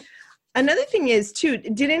point. Another thing is too,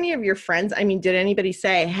 did any of your friends, did anybody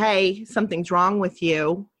say, hey, something's wrong with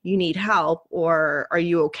you, you need help, or are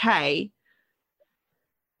you okay?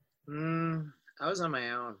 I was on my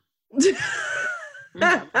own.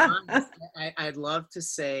 I'd love to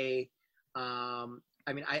say,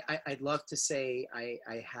 I'd love to say I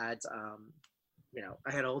had,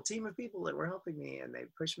 I had a whole team of people that were helping me and they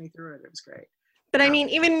pushed me through it. It was great. But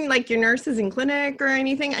even like your nurses in clinic or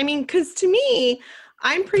anything, because to me,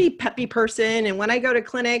 I'm a pretty peppy person. And when I go to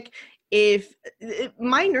clinic,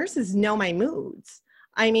 my nurses know my moods.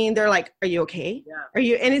 They're like, are you okay? Yeah. Are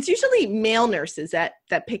you? And it's usually male nurses that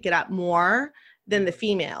pick it up more than the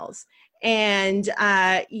females. And,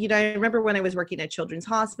 I remember when I was working at Children's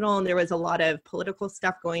Hospital and there was a lot of political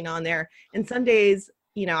stuff going on there. And some days,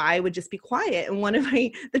 I would just be quiet. And one of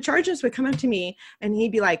the charge nurse would come up to me and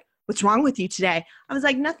he'd be like, what's wrong with you today? I was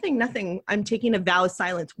like, nothing. I'm taking a vow of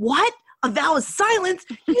silence. What? A vow of silence?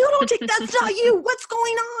 You don't take, that's not you. What's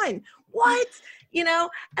going on? What? And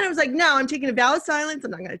I was like, no, I'm taking a vow of silence.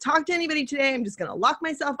 I'm not going to talk to anybody today. I'm just going to lock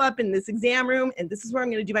myself up in this exam room. And this is where I'm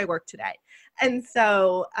going to do my work today. And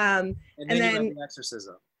so, and then the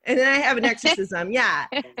exorcism. And then I have an exorcism. Yeah.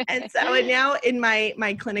 And so and now in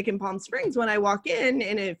my clinic in Palm Springs, when I walk in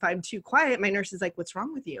and if I'm too quiet, my nurse is like, what's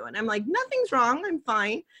wrong with you? And I'm like, nothing's wrong. I'm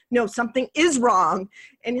fine. No, something is wrong.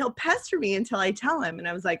 And he'll pester me until I tell him. And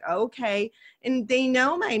I was like, okay. And they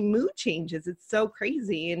know my mood changes. It's so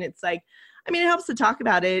crazy. And it's like, I mean, it helps to talk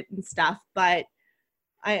about it and stuff. But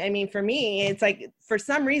I mean, for me, it's like, for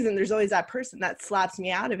some reason, there's always that person that slaps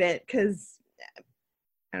me out of it because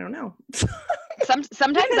I don't know.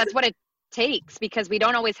 Sometimes that's what it takes, because we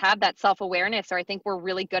don't always have that self-awareness, or I think we're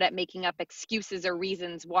really good at making up excuses or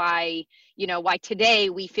reasons why, why today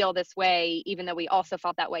we feel this way, even though we also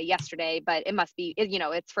felt that way yesterday, but it must be,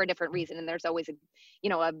 it's for a different reason. And there's always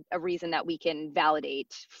a reason that we can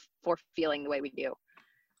validate for feeling the way we do.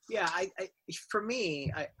 Yeah. For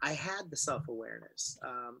me, I had the self-awareness.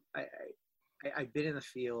 I've been in the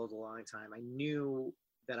field a long time. I knew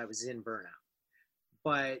that I was in burnout,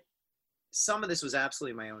 but some of this was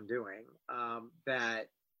absolutely my own doing, that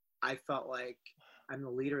I felt like I'm the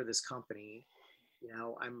leader of this company.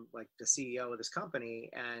 I'm like the CEO of this company,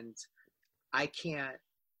 and I can't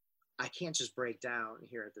just break down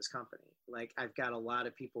here at this company. Like, I've got a lot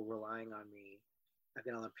of people relying on me. I've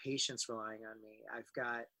got a lot of patients relying on me. I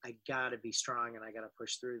got to be strong, and I got to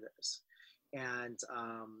push through this. And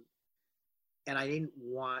I didn't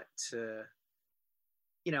want to,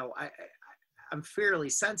 I'm fairly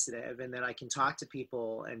sensitive, and that I can talk to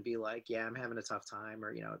people and be like, yeah, I'm having a tough time,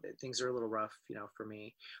 or, things are a little rough, for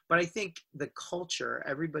me. But I think the culture,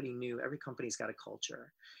 everybody knew, every company's got a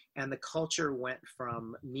culture. And the culture went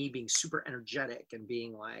from me being super energetic and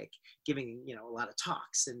being like, giving, a lot of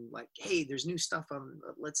talks and like, hey, there's new stuff.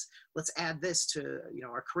 Let's add this to,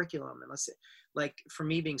 our curriculum. And let's, like, for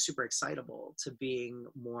me being super excitable to being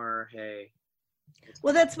more, hey.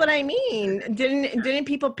 Well, that's what I mean. Didn't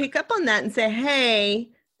people pick up on that and say,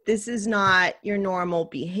 hey, this is not your normal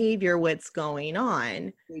behavior, what's going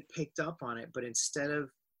on? They picked up on it, but instead of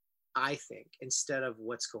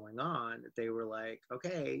what's going on, they were like,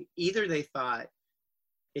 okay, either they thought,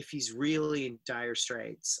 if he's really in dire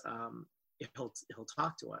straits, he'll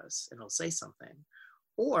talk to us and he'll say something,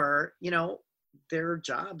 or, their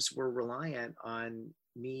jobs were reliant on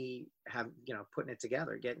me putting it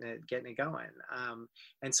together, getting it going.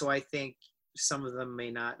 And so I think some of them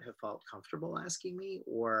may not have felt comfortable asking me,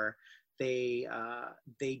 or they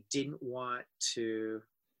didn't want to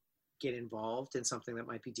get involved in something that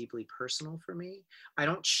might be deeply personal for me. I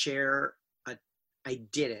don't share I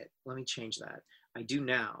didn't, let me change that. I do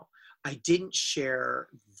now. I didn't share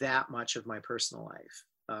that much of my personal life.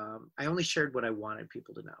 I only shared what I wanted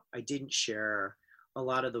people to know. I didn't share a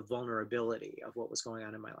lot of the vulnerability of what was going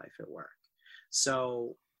on in my life at work.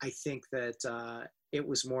 So I think that it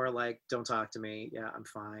was more like, don't talk to me. Yeah, I'm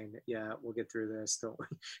fine. Yeah, we'll get through this. Don't,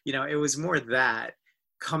 it was more that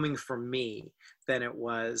coming from me than it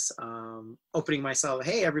was opening myself.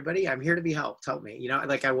 Hey, everybody, I'm here to be helped. Help me.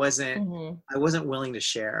 Like I wasn't willing to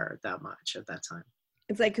share that much at that time.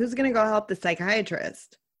 It's like, who's going to go help the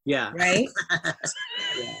psychiatrist? Yeah. Right.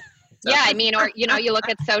 Yeah. Yeah, I mean, or, you look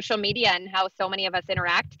at social media and how so many of us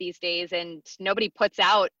interact these days, and nobody puts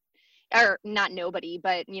out, or not nobody,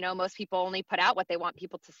 but, most people only put out what they want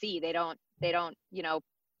people to see. They don't,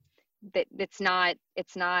 that it's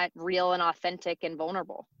not real and authentic and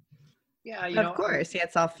vulnerable. Yeah. Of course. Yeah.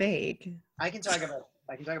 It's all fake. I can talk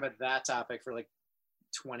about that topic for like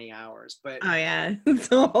 20 hours, but. Oh yeah.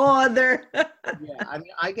 It's a whole other. Yeah. I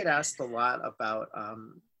mean, I get asked a lot about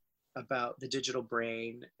the digital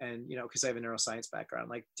brain, and because I have a neuroscience background,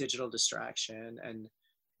 like digital distraction and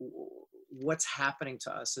what's happening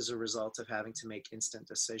to us as a result of having to make instant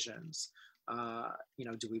decisions.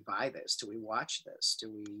 Do we buy this? Do we watch this?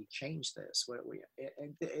 Do we change this?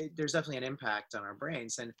 There's definitely an impact on our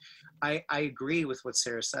brains. And I agree with what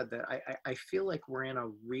Sarah said, that I feel like we're in a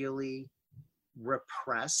really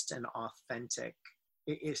repressed and inauthentic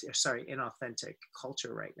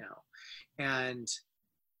culture right now. And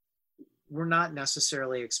we're not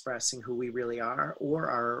necessarily expressing who we really are, or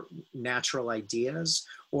our natural ideas,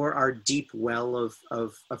 or our deep well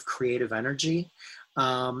of creative energy.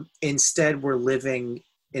 Instead, we're living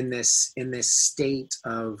in this state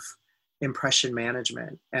of impression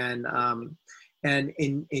management. And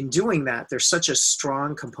in doing that, there's such a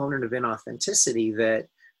strong component of inauthenticity that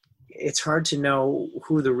it's hard to know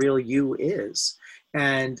who the real you is.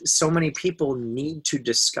 And so many people need to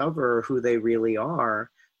discover who they really are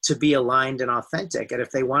to be aligned and authentic. And if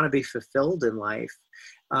they want to be fulfilled in life,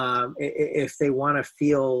 if they want to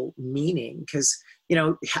feel meaning, because,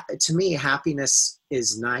 to me, happiness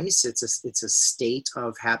is nice. It's a state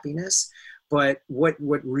of happiness, but what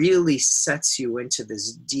really sets you into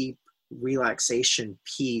this deep relaxation,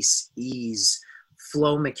 peace, ease,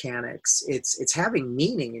 flow mechanics. It's having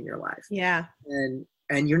meaning in your life. Yeah.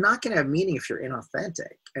 And you're not going to have meaning if you're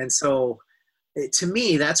inauthentic. And so to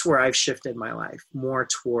me, that's where I've shifted my life more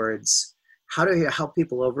towards how do you help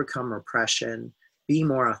people overcome repression, be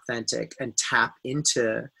more authentic, and tap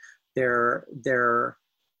into that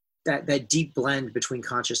deep blend between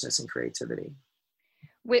consciousness and creativity.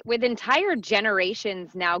 With entire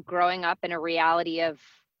generations now growing up in a reality of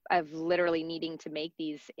literally needing to make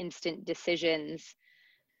these instant decisions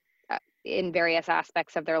in various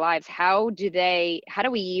aspects of their lives, how do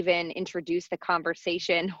we even introduce the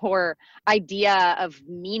conversation or idea of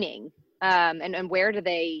meaning, and where do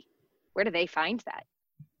they find that?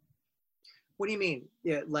 What do you mean?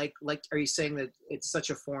 Yeah, like are you saying that it's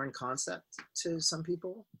such a foreign concept to some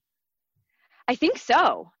people? I think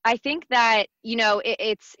so. I think that,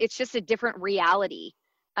 it's just a different reality,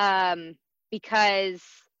 because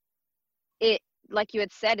it, like you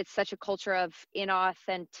had said, it's such a culture of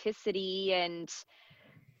inauthenticity, and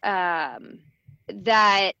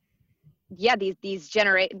that, yeah, these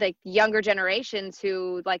like younger generations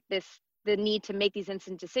who like the need to make these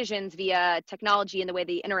instant decisions via technology and the way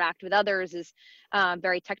they interact with others is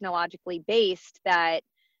very technologically based. That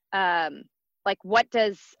like,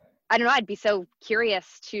 I don't know, I'd be so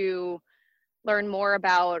curious to learn more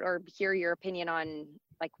about or hear your opinion on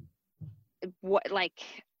like what, like,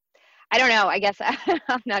 I don't know, I guess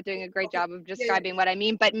I'm not doing a great job of describing what I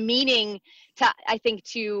mean, but meaning I think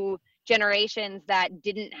to generations that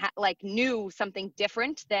knew something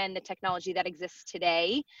different than the technology that exists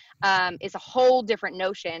today, is a whole different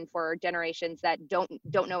notion for generations that don't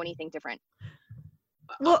know anything different.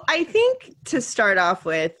 Well, I think to start off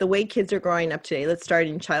with, the way kids are growing up today, let's start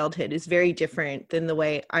in childhood, is very different than the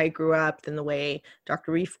way I grew up, than the way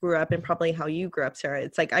Dr. Reef grew up, and probably how you grew up, Sarah.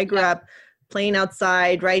 It's like I grew up playing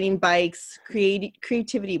outside, riding bikes,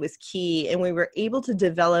 creativity was key, and we were able to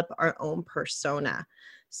develop our own persona.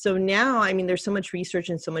 So now, I mean, there's so much research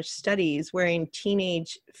and so much studies wherein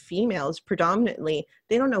teenage females predominantly,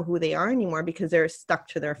 they don't know who they are anymore because they're stuck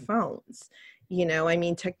to their phones. I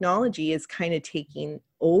mean, technology is kind of taking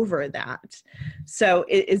over that. So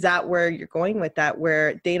is that where you're going with that,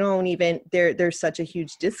 where they don't even, there's such a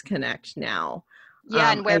huge disconnect now?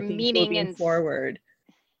 Yeah, and where meaning and forward.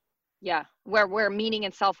 Yeah, where meaning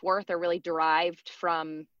and self-worth are really derived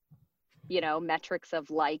from, metrics of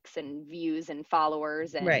likes and views and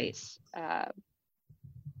followers. And, right.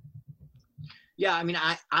 Yeah, I mean,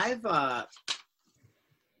 I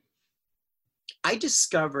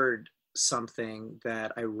discovered something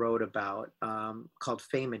that I wrote about called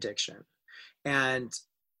fame addiction. And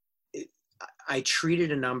I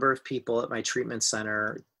treated a number of people at my treatment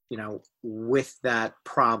center, with that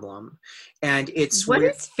problem. And what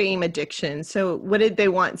is fame addiction? So what did they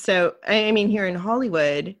want? So, I mean, here in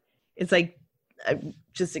Hollywood, it's like,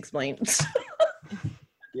 just explain.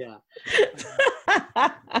 Yeah.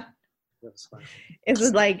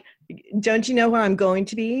 It's like, don't you know where I'm going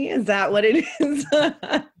to be? Is that what it is?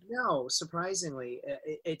 No, surprisingly,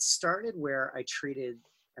 it started where I treated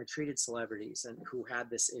celebrities and who had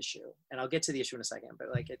this issue. And I'll get to the issue in a second, but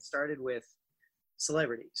like it started with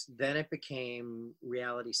celebrities. Then it became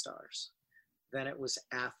reality stars. Then it was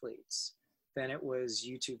athletes. Then it was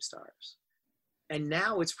YouTube stars. And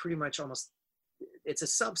now it's pretty much it's a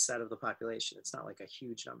subset of the population. It's not like a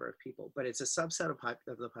huge number of people, but it's a subset of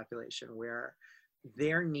the population where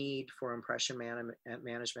their need for impression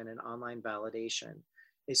management and online validation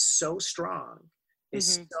is so strong,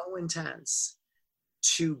 is so intense,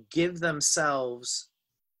 to give themselves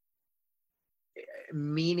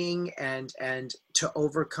meaning and to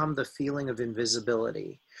overcome the feeling of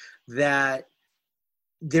invisibility, that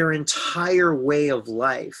their entire way of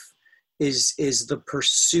life is the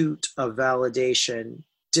pursuit of validation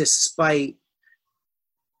despite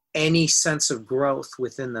any sense of growth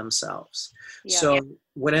within themselves. Yeah. So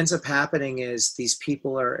what ends up happening is these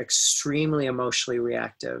people are extremely emotionally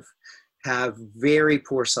reactive, have very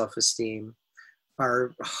poor self-esteem,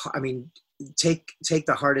 take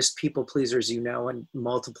the hardest people pleasers and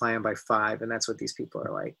multiply them by 5, and that's what these people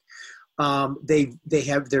are like.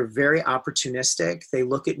 They're very opportunistic. They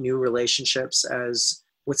look at new relationships as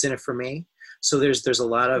what's in it for me. So there's a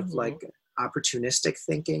lot of like opportunistic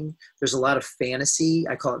thinking. There's a lot of fantasy.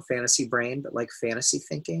 I call it fantasy brain, but like fantasy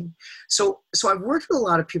thinking. So I've worked with a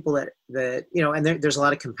lot of people that and there's a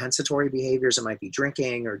lot of compensatory behaviors. It might be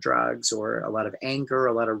drinking or drugs, or a lot of anger,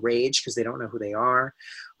 a lot of rage because they don't know who they are.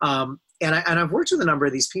 And I've worked with a number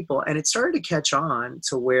of these people, and it started to catch on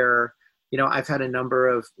to where, I've had a number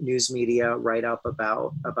of news media write up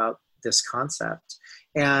about this concept.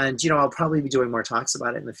 And, I'll probably be doing more talks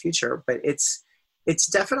about it in the future, but it's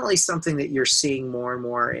definitely something that you're seeing more and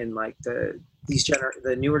more in like the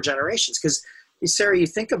newer generations. Because Sarah, you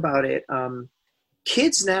think about it,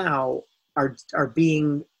 kids now are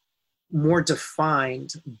being more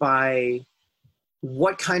defined by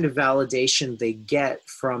what kind of validation they get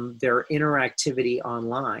from their interactivity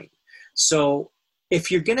online. So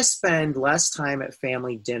if you're going to spend less time at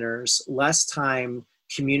family dinners, less time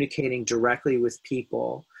communicating directly with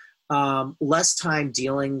people, less time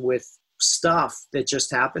dealing with stuff that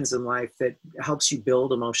just happens in life that helps you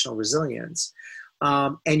build emotional resilience,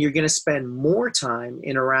 and you're going to spend more time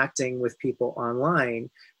interacting with people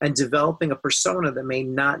online and developing a persona that may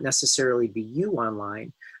not necessarily be you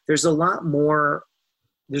online, there's a lot more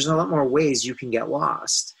ways you can get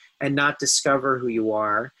lost and not discover who you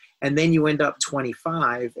are. And then you end up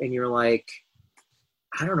 25 and you're like,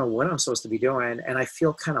 I don't know what I'm supposed to be doing. And I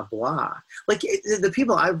feel kind of blah. Like the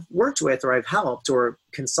people I've worked with or I've helped or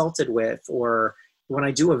consulted with, or when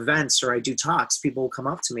I do events or I do talks, people will come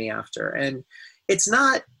up to me after. And it's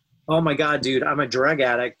not, oh my God, dude, I'm a drug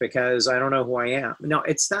addict because I don't know who I am. No,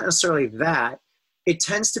 it's not necessarily that. It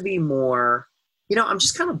tends to be more, I'm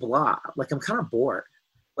just kind of blah. Like I'm kind of bored.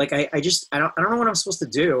 Like I don't know what I'm supposed to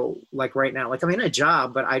do like right now. Like I'm in a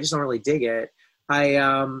job, but I just don't really dig it.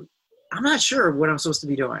 I'm not sure what I'm supposed to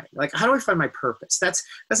be doing. Like, how do I find my purpose? That's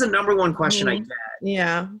the number one question I get.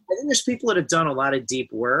 Yeah. I think there's people that have done a lot of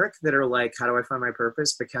deep work that are like, how do I find my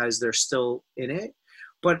purpose? Because they're still in it.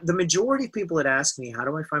 But the majority of people that ask me, how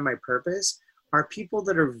do I find my purpose, are people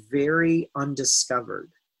that are very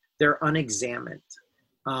undiscovered. They're unexamined.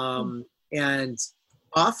 And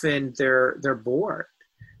often they're bored.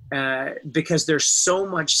 Because there's so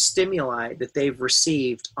much stimuli that they've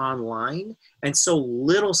received online and so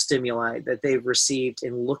little stimuli that they've received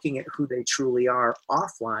in looking at who they truly are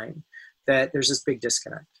offline, that there's this big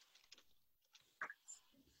disconnect.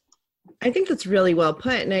 I think that's really well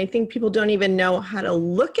put. And I think people don't even know how to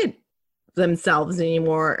look at themselves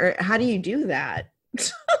anymore. Or how do you do that?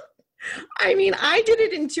 I mean, I did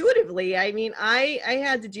it intuitively. I mean, I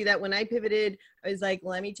had to do that when I pivoted. I was like,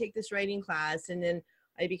 let me take this writing class. And then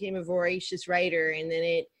I became a voracious writer, and then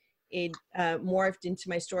it morphed into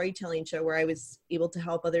my storytelling show where I was able to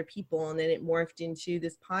help other people, and then it morphed into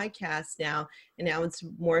this podcast now, and now it's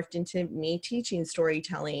morphed into me teaching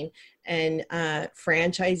storytelling and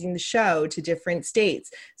franchising the show to different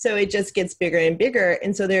states. So it just gets bigger and bigger,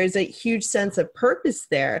 and so there's a huge sense of purpose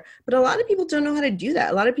there. But a lot of people don't know how to do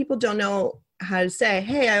that. A lot of people don't know how to say,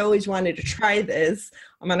 hey, I always wanted to try this.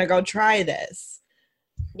 I'm going to go try this.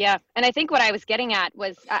 Yeah. And I think what I was getting at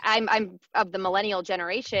was I'm of the millennial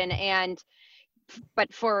generation,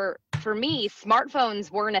 but for me,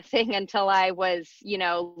 smartphones weren't a thing until I was,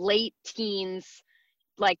 late teens,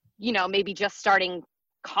 like, maybe just starting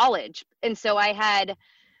college. And so I had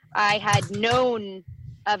known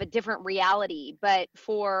of a different reality, but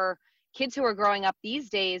for kids who are growing up these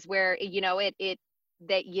days where,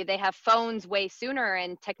 they have phones way sooner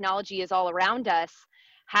and technology is all around us.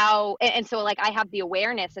 So like I have the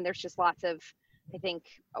awareness, and there's just lots of, I think,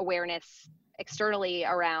 awareness externally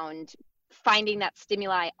around finding that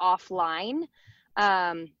stimuli offline.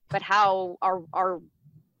 But how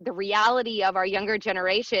the reality of our younger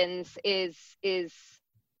generations is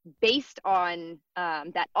based on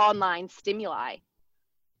that online stimuli.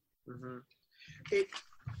 Mm-hmm.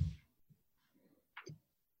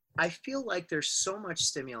 I feel like there's so much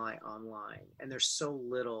stimuli online, and there's so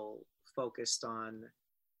little focused on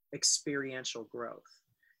experiential growth.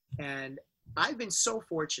 And I've been so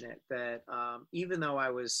fortunate that even though I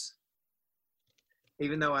was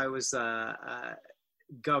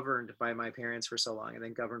governed by my parents for so long and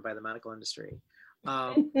then governed by the medical industry,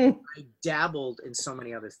 I dabbled in so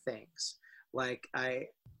many other things. Like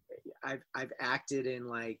I've acted in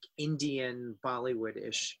like Indian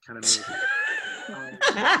Bollywood-ish kind of movies.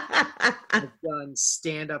 I've done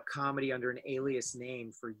stand-up comedy under an alias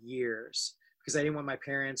name for years, because I didn't want my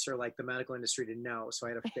parents or like the medical industry to know, so I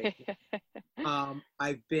had a fake name.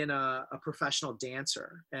 I've been a professional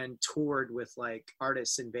dancer and toured with like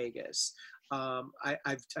artists in Vegas.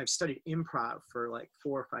 I've studied improv for like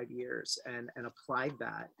 4 or 5 years and applied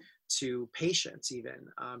that to patients, even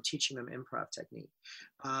teaching them improv technique.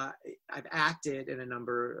 I've acted in a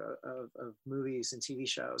number of movies and TV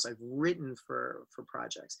shows. I've written for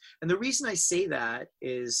projects. And the reason I say that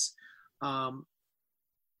is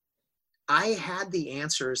I had the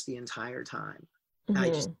answers the entire time. Mm-hmm. I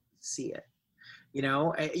just see it. You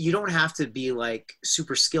don't have to be like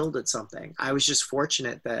super skilled at something. I was just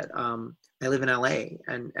fortunate that I live in LA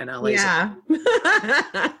and LA. Yeah.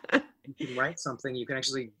 you can write something, you can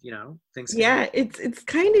actually, things. Yeah, it's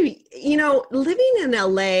kind of, living in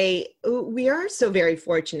LA, we are so very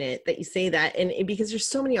fortunate that you say that, and because there's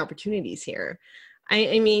so many opportunities here.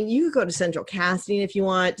 I mean, you could go to Central Casting if you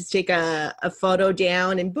want, just take a photo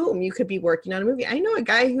down and boom, you could be working on a movie. I know a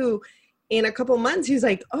guy who in a couple months, he's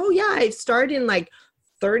like, oh yeah, I've starred in like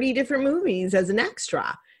 30 different movies as an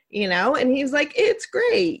extra, and he was like, it's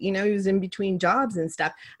great. He was in between jobs and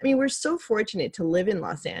stuff. I mean, we're so fortunate to live in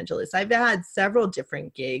Los Angeles. I've had several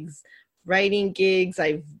different gigs, writing gigs.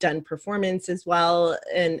 I've done performance as well.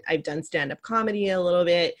 And I've done stand-up comedy a little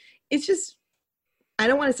bit. It's just, I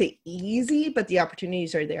don't want to say easy, but the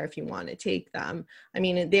opportunities are there if you want to take them. I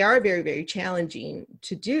mean, they are very, very challenging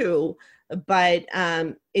to do, but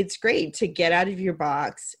it's great to get out of your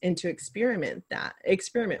box and to experiment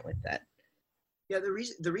with that. Yeah,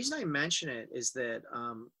 the reason I mention it is that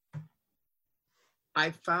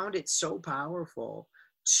I found it so powerful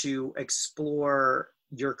to explore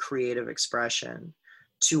your creative expression,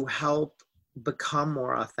 to help become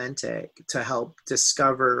more authentic, to help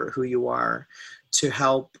discover who you are, to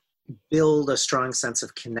help build a strong sense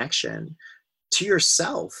of connection to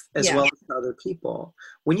yourself as well as to other people.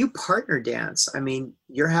 When you partner dance, I mean,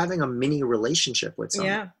 you're having a mini relationship with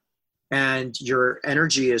someone. Yeah. And your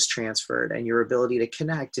energy is transferred and your ability to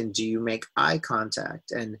connect, and do you make eye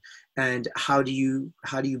contact, and how do you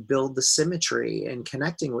build the symmetry in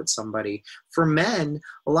connecting with somebody? For men,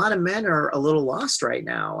 a lot of men are a little lost right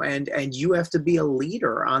now, and you have to be a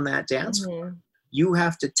leader on that dance floor. You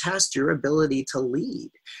have to test your ability to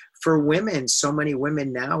lead. For women, so many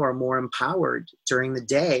women now are more empowered during the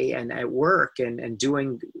day and at work and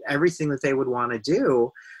doing everything that they would want to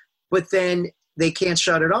do, but then they can't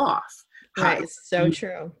shut it off. Right. So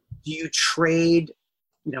true. Do you trade,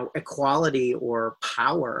 equality or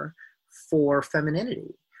power for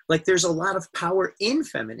femininity? Like, there's a lot of power in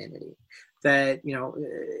femininity that,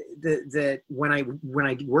 that when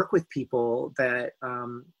I work with people that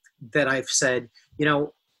I've said,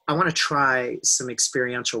 I want to try some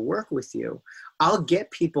experiential work with you. I'll get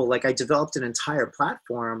people, like, I developed an entire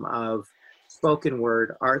platform of spoken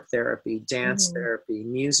word, art therapy, dance therapy,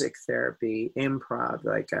 music therapy, improv,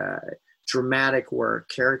 like dramatic work,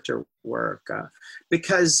 character work,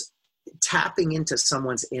 because tapping into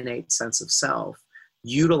someone's innate sense of self,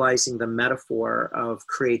 utilizing the metaphor of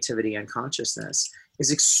creativity and consciousness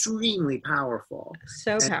is extremely powerful.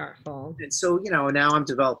 So powerful. And so, now I'm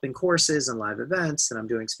developing courses and live events, and I'm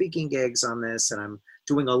doing speaking gigs on this, and I'm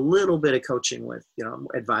doing a little bit of coaching with,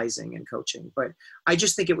 advising and coaching. But I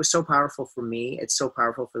just think it was so powerful for me. It's so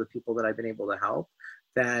powerful for the people that I've been able to help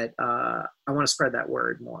that I want to spread that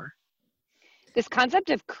word more. This concept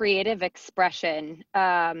of creative expression,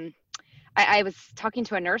 I was talking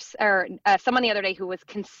to a nurse or someone the other day who was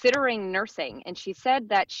considering nursing, and she said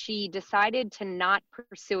that she decided to not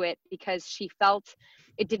pursue it because she felt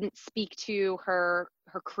it didn't speak to her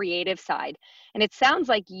creative side. And it sounds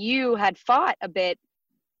like you had fought a bit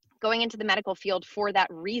going into the medical field for that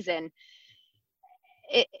reason.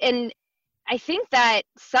 And I think that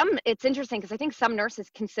it's interesting because I think some nurses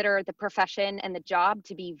consider the profession and the job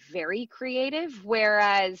to be very creative,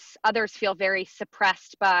 whereas others feel very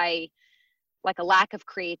suppressed by like a lack of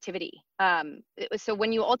creativity. So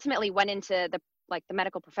when you ultimately went into the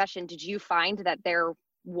medical profession, did you find that there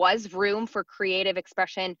was room for creative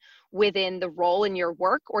expression within the role in your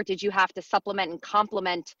work, or did you have to supplement and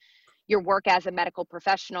complement your work as a medical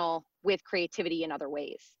professional with creativity in other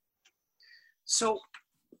ways? So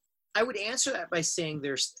I would answer that by saying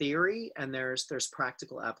there's theory and there's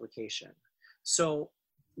practical application. So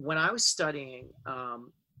when I was studying,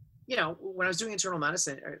 when I was doing internal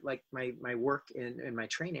medicine, like my work in my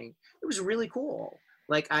training, it was really cool.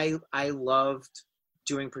 Like I loved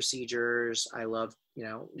doing procedures. I loved,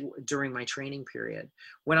 during my training period.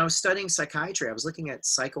 When I was studying psychiatry, I was looking at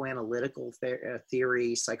psychoanalytical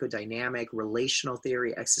theory, psychodynamic, relational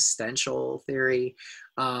theory, existential theory.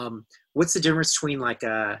 What's the difference between like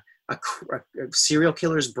a serial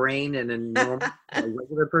killer's brain and a normal a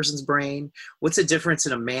regular person's brain? What's the difference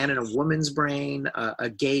in a man and a woman's brain, a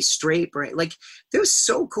gay straight brain? Like, it was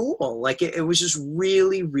so cool. Like it was just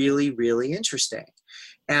really, really, really interesting.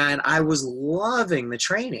 And I was loving the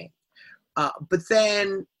training. But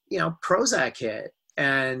then, Prozac hit,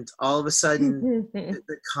 and all of a sudden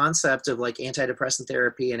the concept of like antidepressant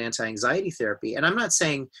therapy and anti-anxiety therapy, and I'm not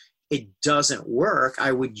saying it doesn't work.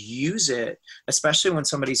 I would use it, especially when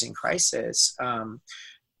somebody's in crisis.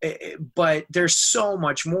 But there's so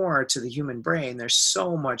much more to the human brain. There's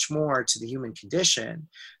so much more to the human condition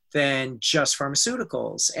than just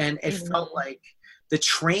pharmaceuticals. And it felt like the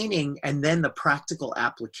training and then the practical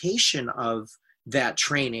application of that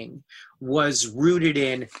training was rooted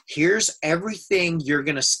in, here's everything you're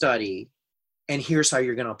going to study and here's how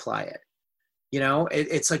you're going to apply it. You know,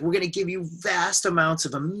 it's like, we're going to give you vast amounts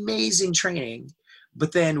of amazing training,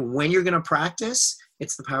 but then when you're going to practice,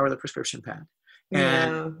 it's the power of the prescription pad.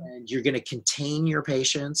 And you're going to contain your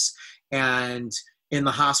patients, and in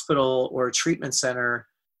the hospital or a treatment center,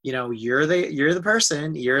 you know, you're the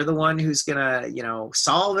person, you're the one who's going to, you know,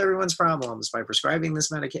 solve everyone's problems by prescribing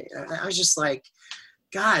this medication. I was just like,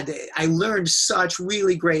 God, I learned such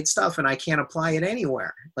really great stuff and I can't apply it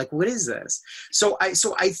anywhere. Like, what is this? So I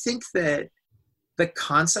think that the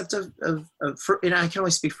concept of and I can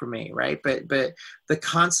only speak for me, right? But the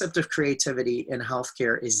concept of creativity in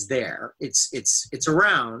healthcare is there. It's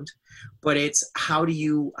around, but it's how do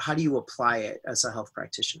you apply it as a health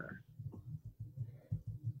practitioner?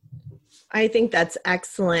 I think that's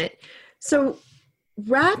excellent. So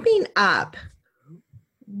wrapping up,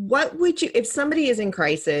 what would you, if somebody is in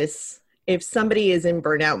crisis, if somebody is in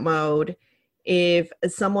burnout mode, if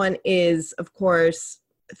someone is, of course,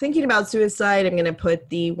 thinking about suicide, I'm going to put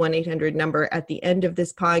the 1-800 number at the end of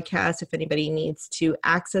this podcast if anybody needs to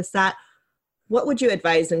access that. What would you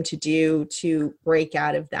advise them to do to break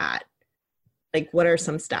out of that? Like, what are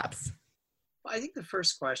some steps? Well, I think the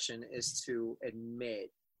first question is to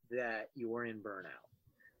admit that you are in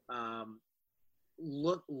burnout.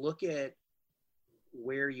 Look at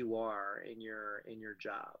where you are in your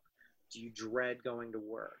job. Do you dread going to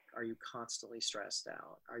work? Are you constantly stressed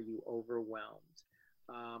out? Are you overwhelmed?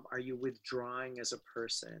 Are you withdrawing as a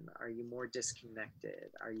person? Are you more disconnected?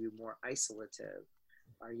 Are you more isolative?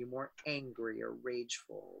 Are you more angry or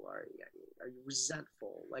rageful? Are you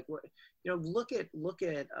resentful? Like, what, you know, look at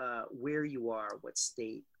where you are, what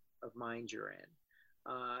state of mind you're in.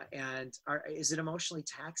 And is it emotionally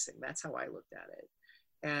taxing? That's how I looked at it.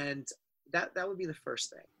 And that would be the first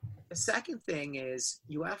thing. The second thing is,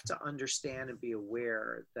 you have to understand and be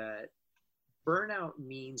aware that burnout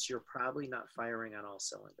means you're probably not firing on all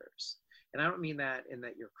cylinders. And I don't mean that in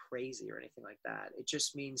that you're crazy or anything like that. It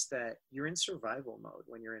just means that you're in survival mode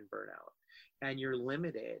when you're in burnout, and you're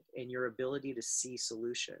limited in your ability to see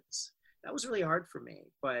solutions. That was really hard for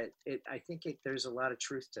me, but I think there's a lot of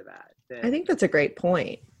truth to that. I think that's a great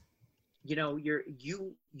point. You know,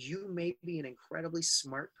 you may be an incredibly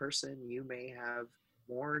smart person. You may have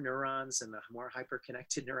more neurons and more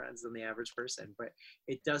hyper-connected neurons than the average person, but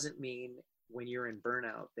it doesn't mean when you're in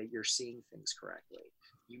burnout that you're seeing things correctly.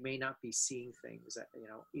 You may not be seeing things, you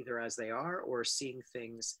know, either as they are or seeing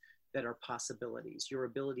things that are possibilities. Your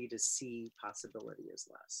ability to see possibility is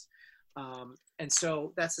less. And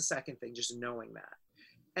so that's the second thing, just knowing that.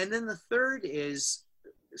 And then the third is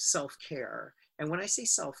self-care. And when I say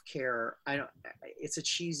self-care, it's a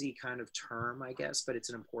cheesy kind of term, I guess, but it's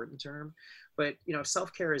an important term. But, you know,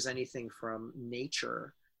 self-care is anything from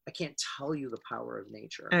nature. I can't tell you the power of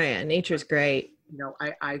nature. Oh yeah, nature's great. You know,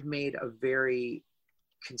 I've made a very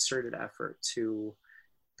concerted effort to,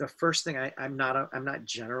 the first thing, I'm not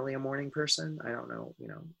generally a morning person. I don't know, you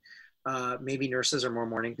know, maybe nurses are more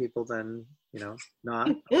morning people than, you know, not.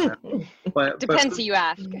 But depends who you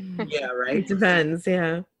ask. Yeah, right. It depends.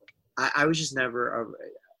 Yeah. I was just never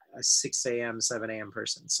a 6 a.m., 7 a.m.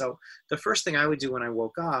 person. So the first thing I would do when I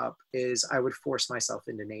woke up is I would force myself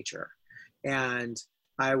into nature, and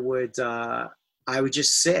I would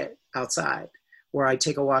just sit outside, or I'd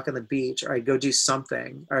take a walk on the beach, or I'd go do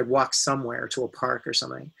something, or I'd walk somewhere to a park or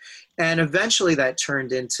something. And eventually that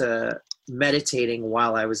turned into meditating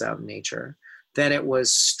while I was out in nature. Then it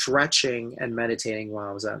was stretching and meditating while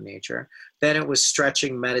I was out in nature. Then it was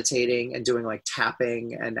stretching, meditating, and doing like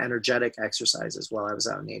tapping and energetic exercises while I was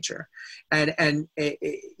out in nature. And it,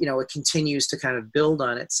 you know, it continues to kind of build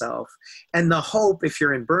on itself. And the hope, if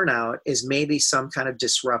you're in burnout, is maybe some kind of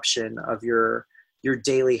disruption of your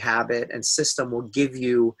daily habit and system will give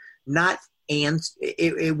you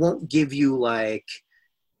it won't give you like,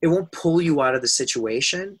 it won't pull you out of the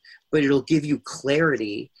situation, but it'll give you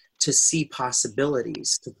clarity to see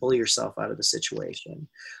possibilities to pull yourself out of the situation.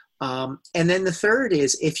 And then the third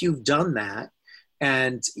is, if you've done that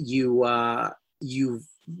and you've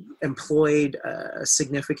employed a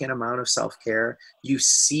significant amount of self-care, you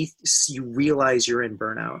realize you're in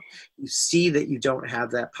burnout, you see that you don't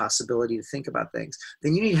have that possibility to think about things,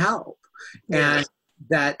 then you need help. Yeah. And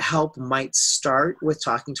that help might start with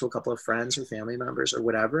talking to a couple of friends or family members or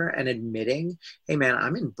whatever, and admitting, hey man,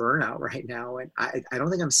 I'm in burnout right now, and I don't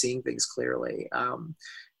think I'm seeing things clearly.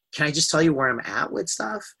 Can I just tell you where I'm at with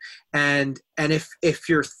stuff? And if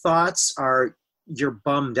your thoughts are, you're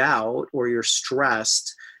bummed out or you're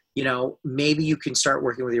stressed, you know, maybe you can start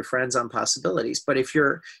working with your friends on possibilities. But if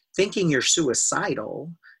you're thinking you're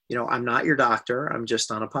suicidal, I'm not your doctor. I'm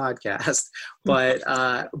just on a podcast, but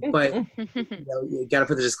you got to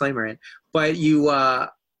put the disclaimer in, but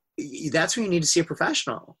that's when you need to see a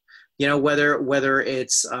professional. Whether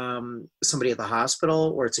it's somebody at the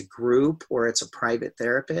hospital, or it's a group, or it's a private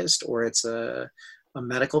therapist, or it's a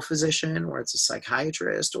medical physician, or it's a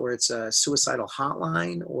psychiatrist, or it's a suicidal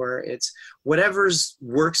hotline, or it's whatever's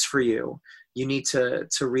works for you. You need to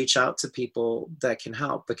reach out to people that can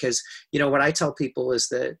help, because what I tell people is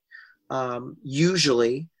that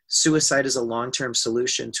usually suicide is a long-term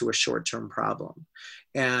solution to a short-term problem.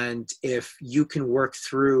 And if you can work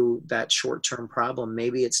through that short-term problem,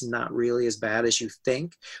 maybe it's not really as bad as you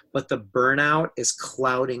think, but the burnout is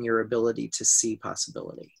clouding your ability to see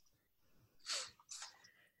possibility.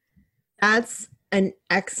 That's an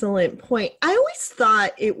excellent point. I always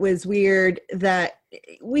thought it was weird that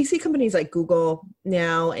we see companies like Google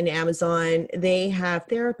now and Amazon, they have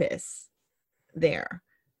therapists there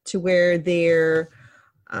to where their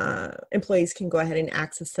employees can go ahead and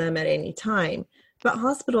access them at any time. But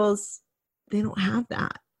hospitals, they don't have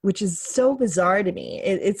that, which is so bizarre to me.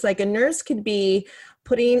 It's like a nurse could be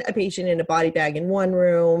putting a patient in a body bag in one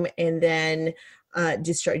room and then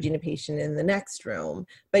discharging a patient in the next room,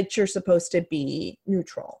 but you're supposed to be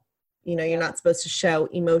neutral. You're not supposed to show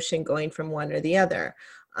emotion going from one or the other.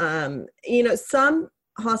 Some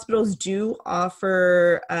hospitals do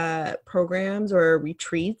offer programs or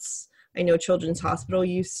retreats. I know Children's Hospital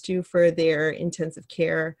used to for their intensive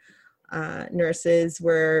care nurses,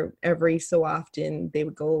 where every so often they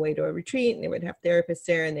would go away to a retreat and they would have therapists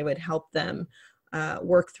there and they would help them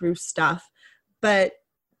work through stuff. But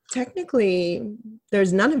technically,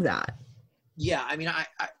 there's none of that. Yeah, I mean,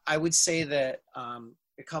 I would say that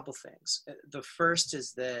a couple things. The first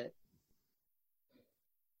is that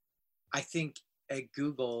I think at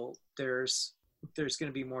Google, there's going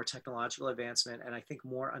to be more technological advancement, and I think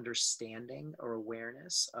more understanding or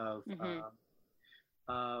awareness of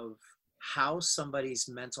how somebody's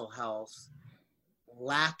mental health,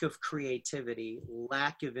 lack of creativity,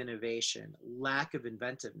 lack of innovation, lack of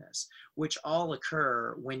inventiveness, which all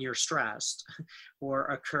occur when you're stressed or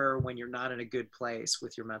occur when you're not in a good place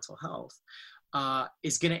with your mental health,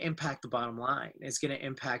 is going to impact the bottom line. It's going to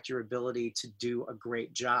impact your ability to do a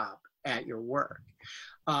great job at your work.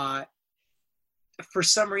 For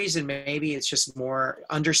some reason, maybe it's just more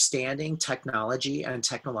understanding technology and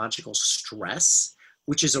technological stress,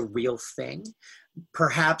 which is a real thing.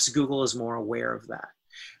 Perhaps Google is more aware of that.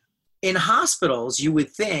 In hospitals, you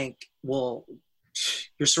would think, well,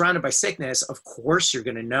 you're surrounded by sickness. Of course, you're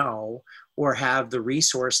going to know or have the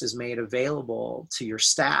resources made available to your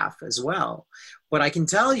staff as well. But I can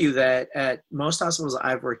tell you that at most hospitals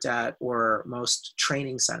I've worked at, or most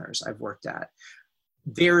training centers I've worked at,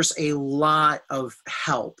 there's a lot of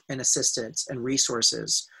help and assistance and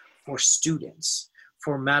resources for students,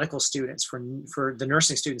 for medical students, for the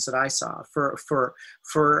nursing students that I saw, for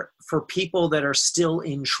people that are still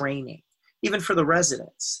in training, even for the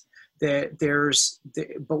residents. But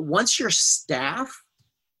once you're staff,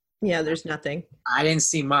 yeah, there's nothing. I didn't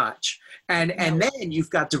see much. And then you've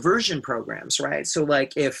got diversion programs, right? So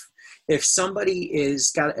like if somebody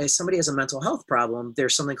has a mental health problem,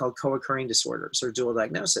 there's something called co-occurring disorders or dual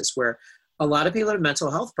diagnosis, where a lot of people that have mental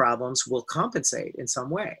health problems will compensate in some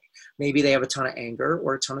way. Maybe they have a ton of anger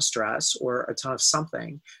or a ton of stress or a ton of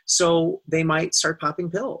something. So they might start popping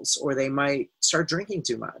pills, or they might start drinking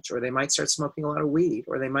too much, or they might start smoking a lot of weed,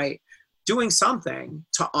 or they might doing something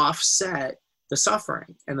to offset the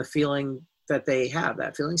suffering and the feeling that they have,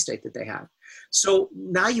 that feeling state that they have. So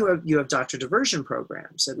now you have doctor diversion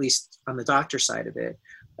programs, at least on the doctor side of it.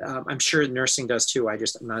 I'm sure nursing does too. I'm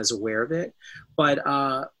not as aware of it. But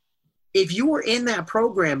if you were in that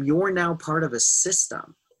program, you're now part of a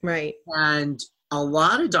system. Right. And a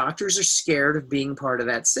lot of doctors are scared of being part of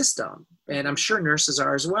that system. And I'm sure nurses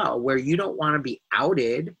are as well, where you don't want to be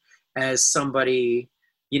outed as somebody,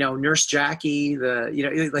 Nurse Jackie,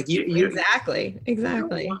 exactly.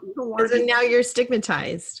 Because then now you're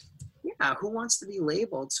stigmatized. Yeah, who wants to be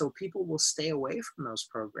labeled? So people will stay away from those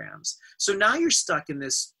programs. So now you're stuck in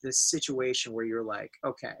this situation where you're like,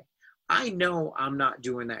 okay, I know I'm not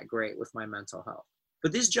doing that great with my mental health,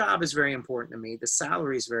 but this job is very important to me. The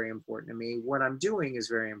salary is very important to me. What I'm doing is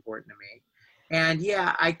very important to me. And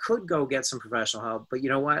yeah, I could go get some professional help, but you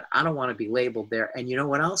know what? I don't want to be labeled there. And you know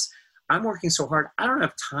what else? I'm working so hard, I don't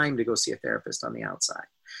have time to go see a therapist on the outside.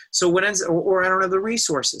 So or I don't have the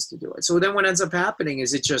resources to do it. So then what ends up happening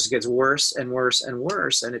is it just gets worse and worse and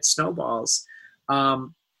worse, and it snowballs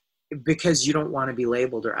because you don't want to be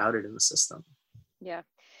labeled or outed in the system. Yeah.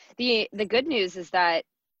 The good news is that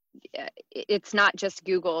it's not just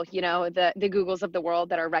Google, you know, the Googles of the world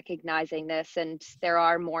that are recognizing this, and there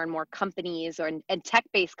are more and more companies and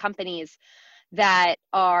tech-based companies that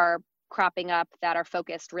are cropping up that are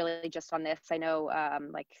focused really just on this. I know,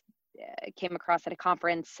 came across at a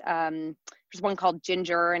conference. There's one called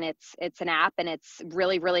Ginger, and it's an app, and it's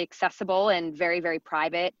really, really accessible and very, very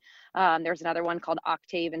private. There's another one called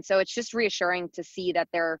Octave, and so it's just reassuring to see that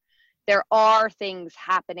there are things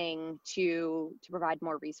happening to provide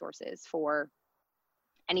more resources for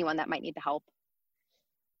anyone that might need the help.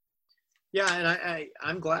 Yeah, and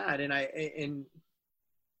I'm glad, and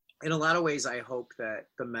in a lot of ways, I hope that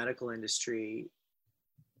the medical industry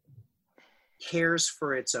cares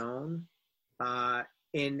for its own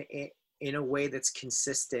in a way that's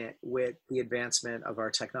consistent with the advancement of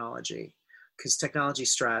our technology, because technology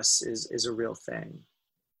stress is a real thing.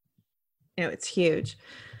 You know, it's huge.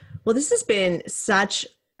 Well, this has been such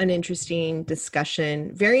an interesting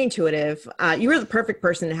discussion, very intuitive. You were the perfect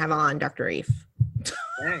person to have on, Dr. Reif.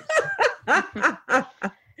 Thanks.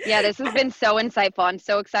 Yeah, this has been so insightful. I'm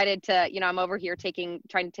so excited to, I'm over here trying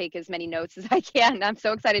to take as many notes as I can. I'm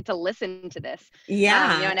so excited to listen to this.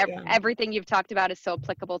 Yeah. Everything you've talked about is so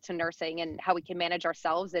applicable to nursing and how we can manage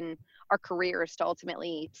ourselves and our careers to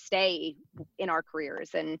ultimately stay in our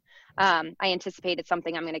careers. And I anticipate it's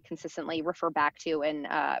something I'm going to consistently refer back to, and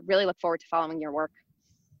really look forward to following your work.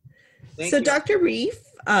 Thank you. Dr. Reif,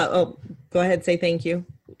 go ahead, say thank you.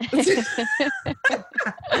 Done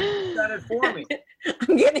it for me.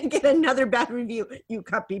 I'm going to get another bad review. You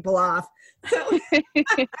cut people off.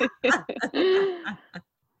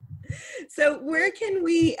 So where can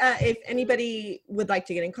we, if anybody would like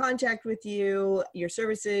to get in contact with you, your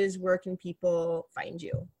services, where can people find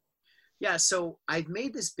you? Yeah, so I've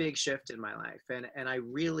made this big shift in my life, and I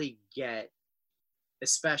really get,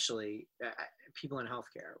 especially people in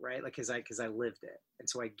healthcare, right? Like, because I lived it, and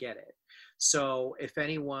so I get it. So if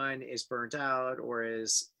anyone is burnt out or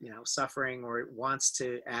is, suffering, or wants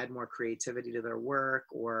to add more creativity to their work,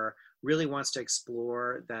 or really wants to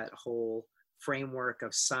explore that whole framework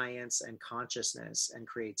of science and consciousness and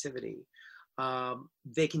creativity,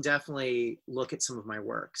 they can definitely look at some of my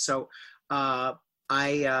work. So the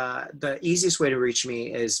easiest way to reach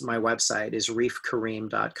me is my website is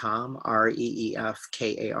reefkarim.com,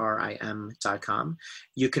 REEFKARIM.com.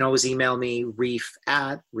 You can always email me,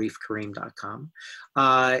 reef@reefkarim.com.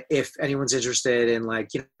 If anyone's interested in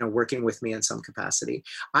working with me in some capacity.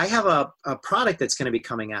 I have a product that's going to be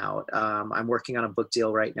coming out. I'm working on a book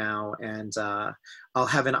deal right now, and I'll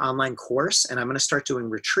have an online course, and I'm going to start doing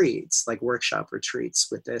retreats, like workshop retreats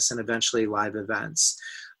with this, and eventually live events.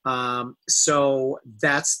 So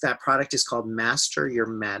that product is called Master Your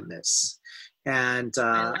Madness. And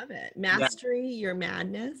I love it. Mastery Your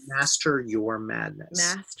Madness. Master Your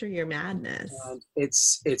Madness. Master Your Madness. And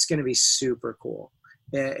it's going to be super cool.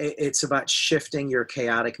 It's about shifting your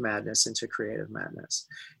chaotic madness into creative madness.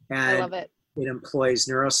 And I love it. It employs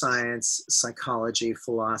neuroscience, psychology,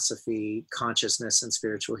 philosophy, consciousness, and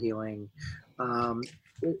spiritual healing.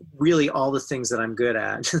 Really all the things that I'm good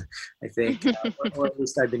at, I think, or at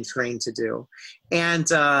least I've been trained to do. And,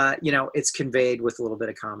 it's conveyed with a little bit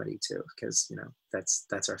of comedy too, because,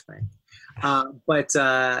 that's our thing. But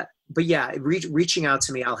yeah, reaching out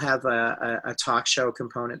to me, I'll have a talk show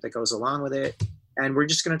component that goes along with it. And we're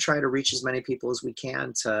just going to try to reach as many people as we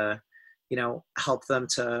can to, help them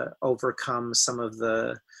to overcome some of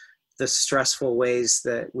the stressful ways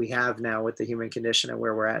that we have now with the human condition and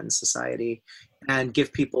where we're at in society, and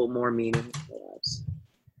give people more meaning in their lives.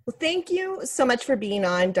 Well, thank you so much for being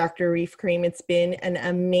on, Dr. Reif Karim. It's been an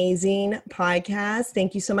amazing podcast.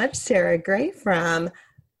 Thank you so much, Sarah Gray from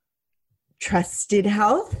Trusted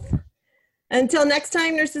Health. Until next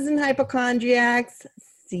time, nurses and hypochondriacs,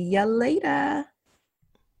 see ya later.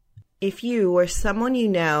 If you or someone you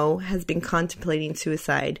know has been contemplating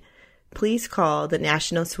suicide, please call the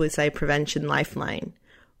National Suicide Prevention Lifeline,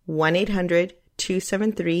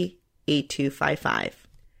 1-800-273-8255.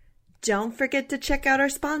 Don't forget to check out our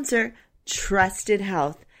sponsor, Trusted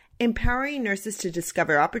Health, empowering nurses to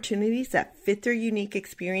discover opportunities that fit their unique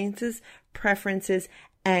experiences, preferences,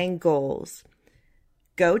 and goals.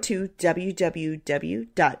 Go to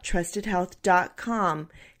www.trustedhealth.com.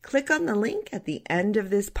 Click on the link at the end of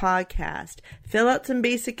this podcast. Fill out some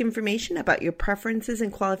basic information about your preferences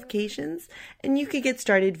and qualifications, and you can get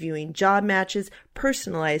started viewing job matches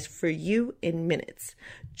personalized for you in minutes.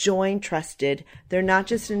 Join Trusted. They're not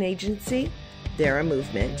just an agency, they're a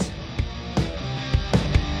movement.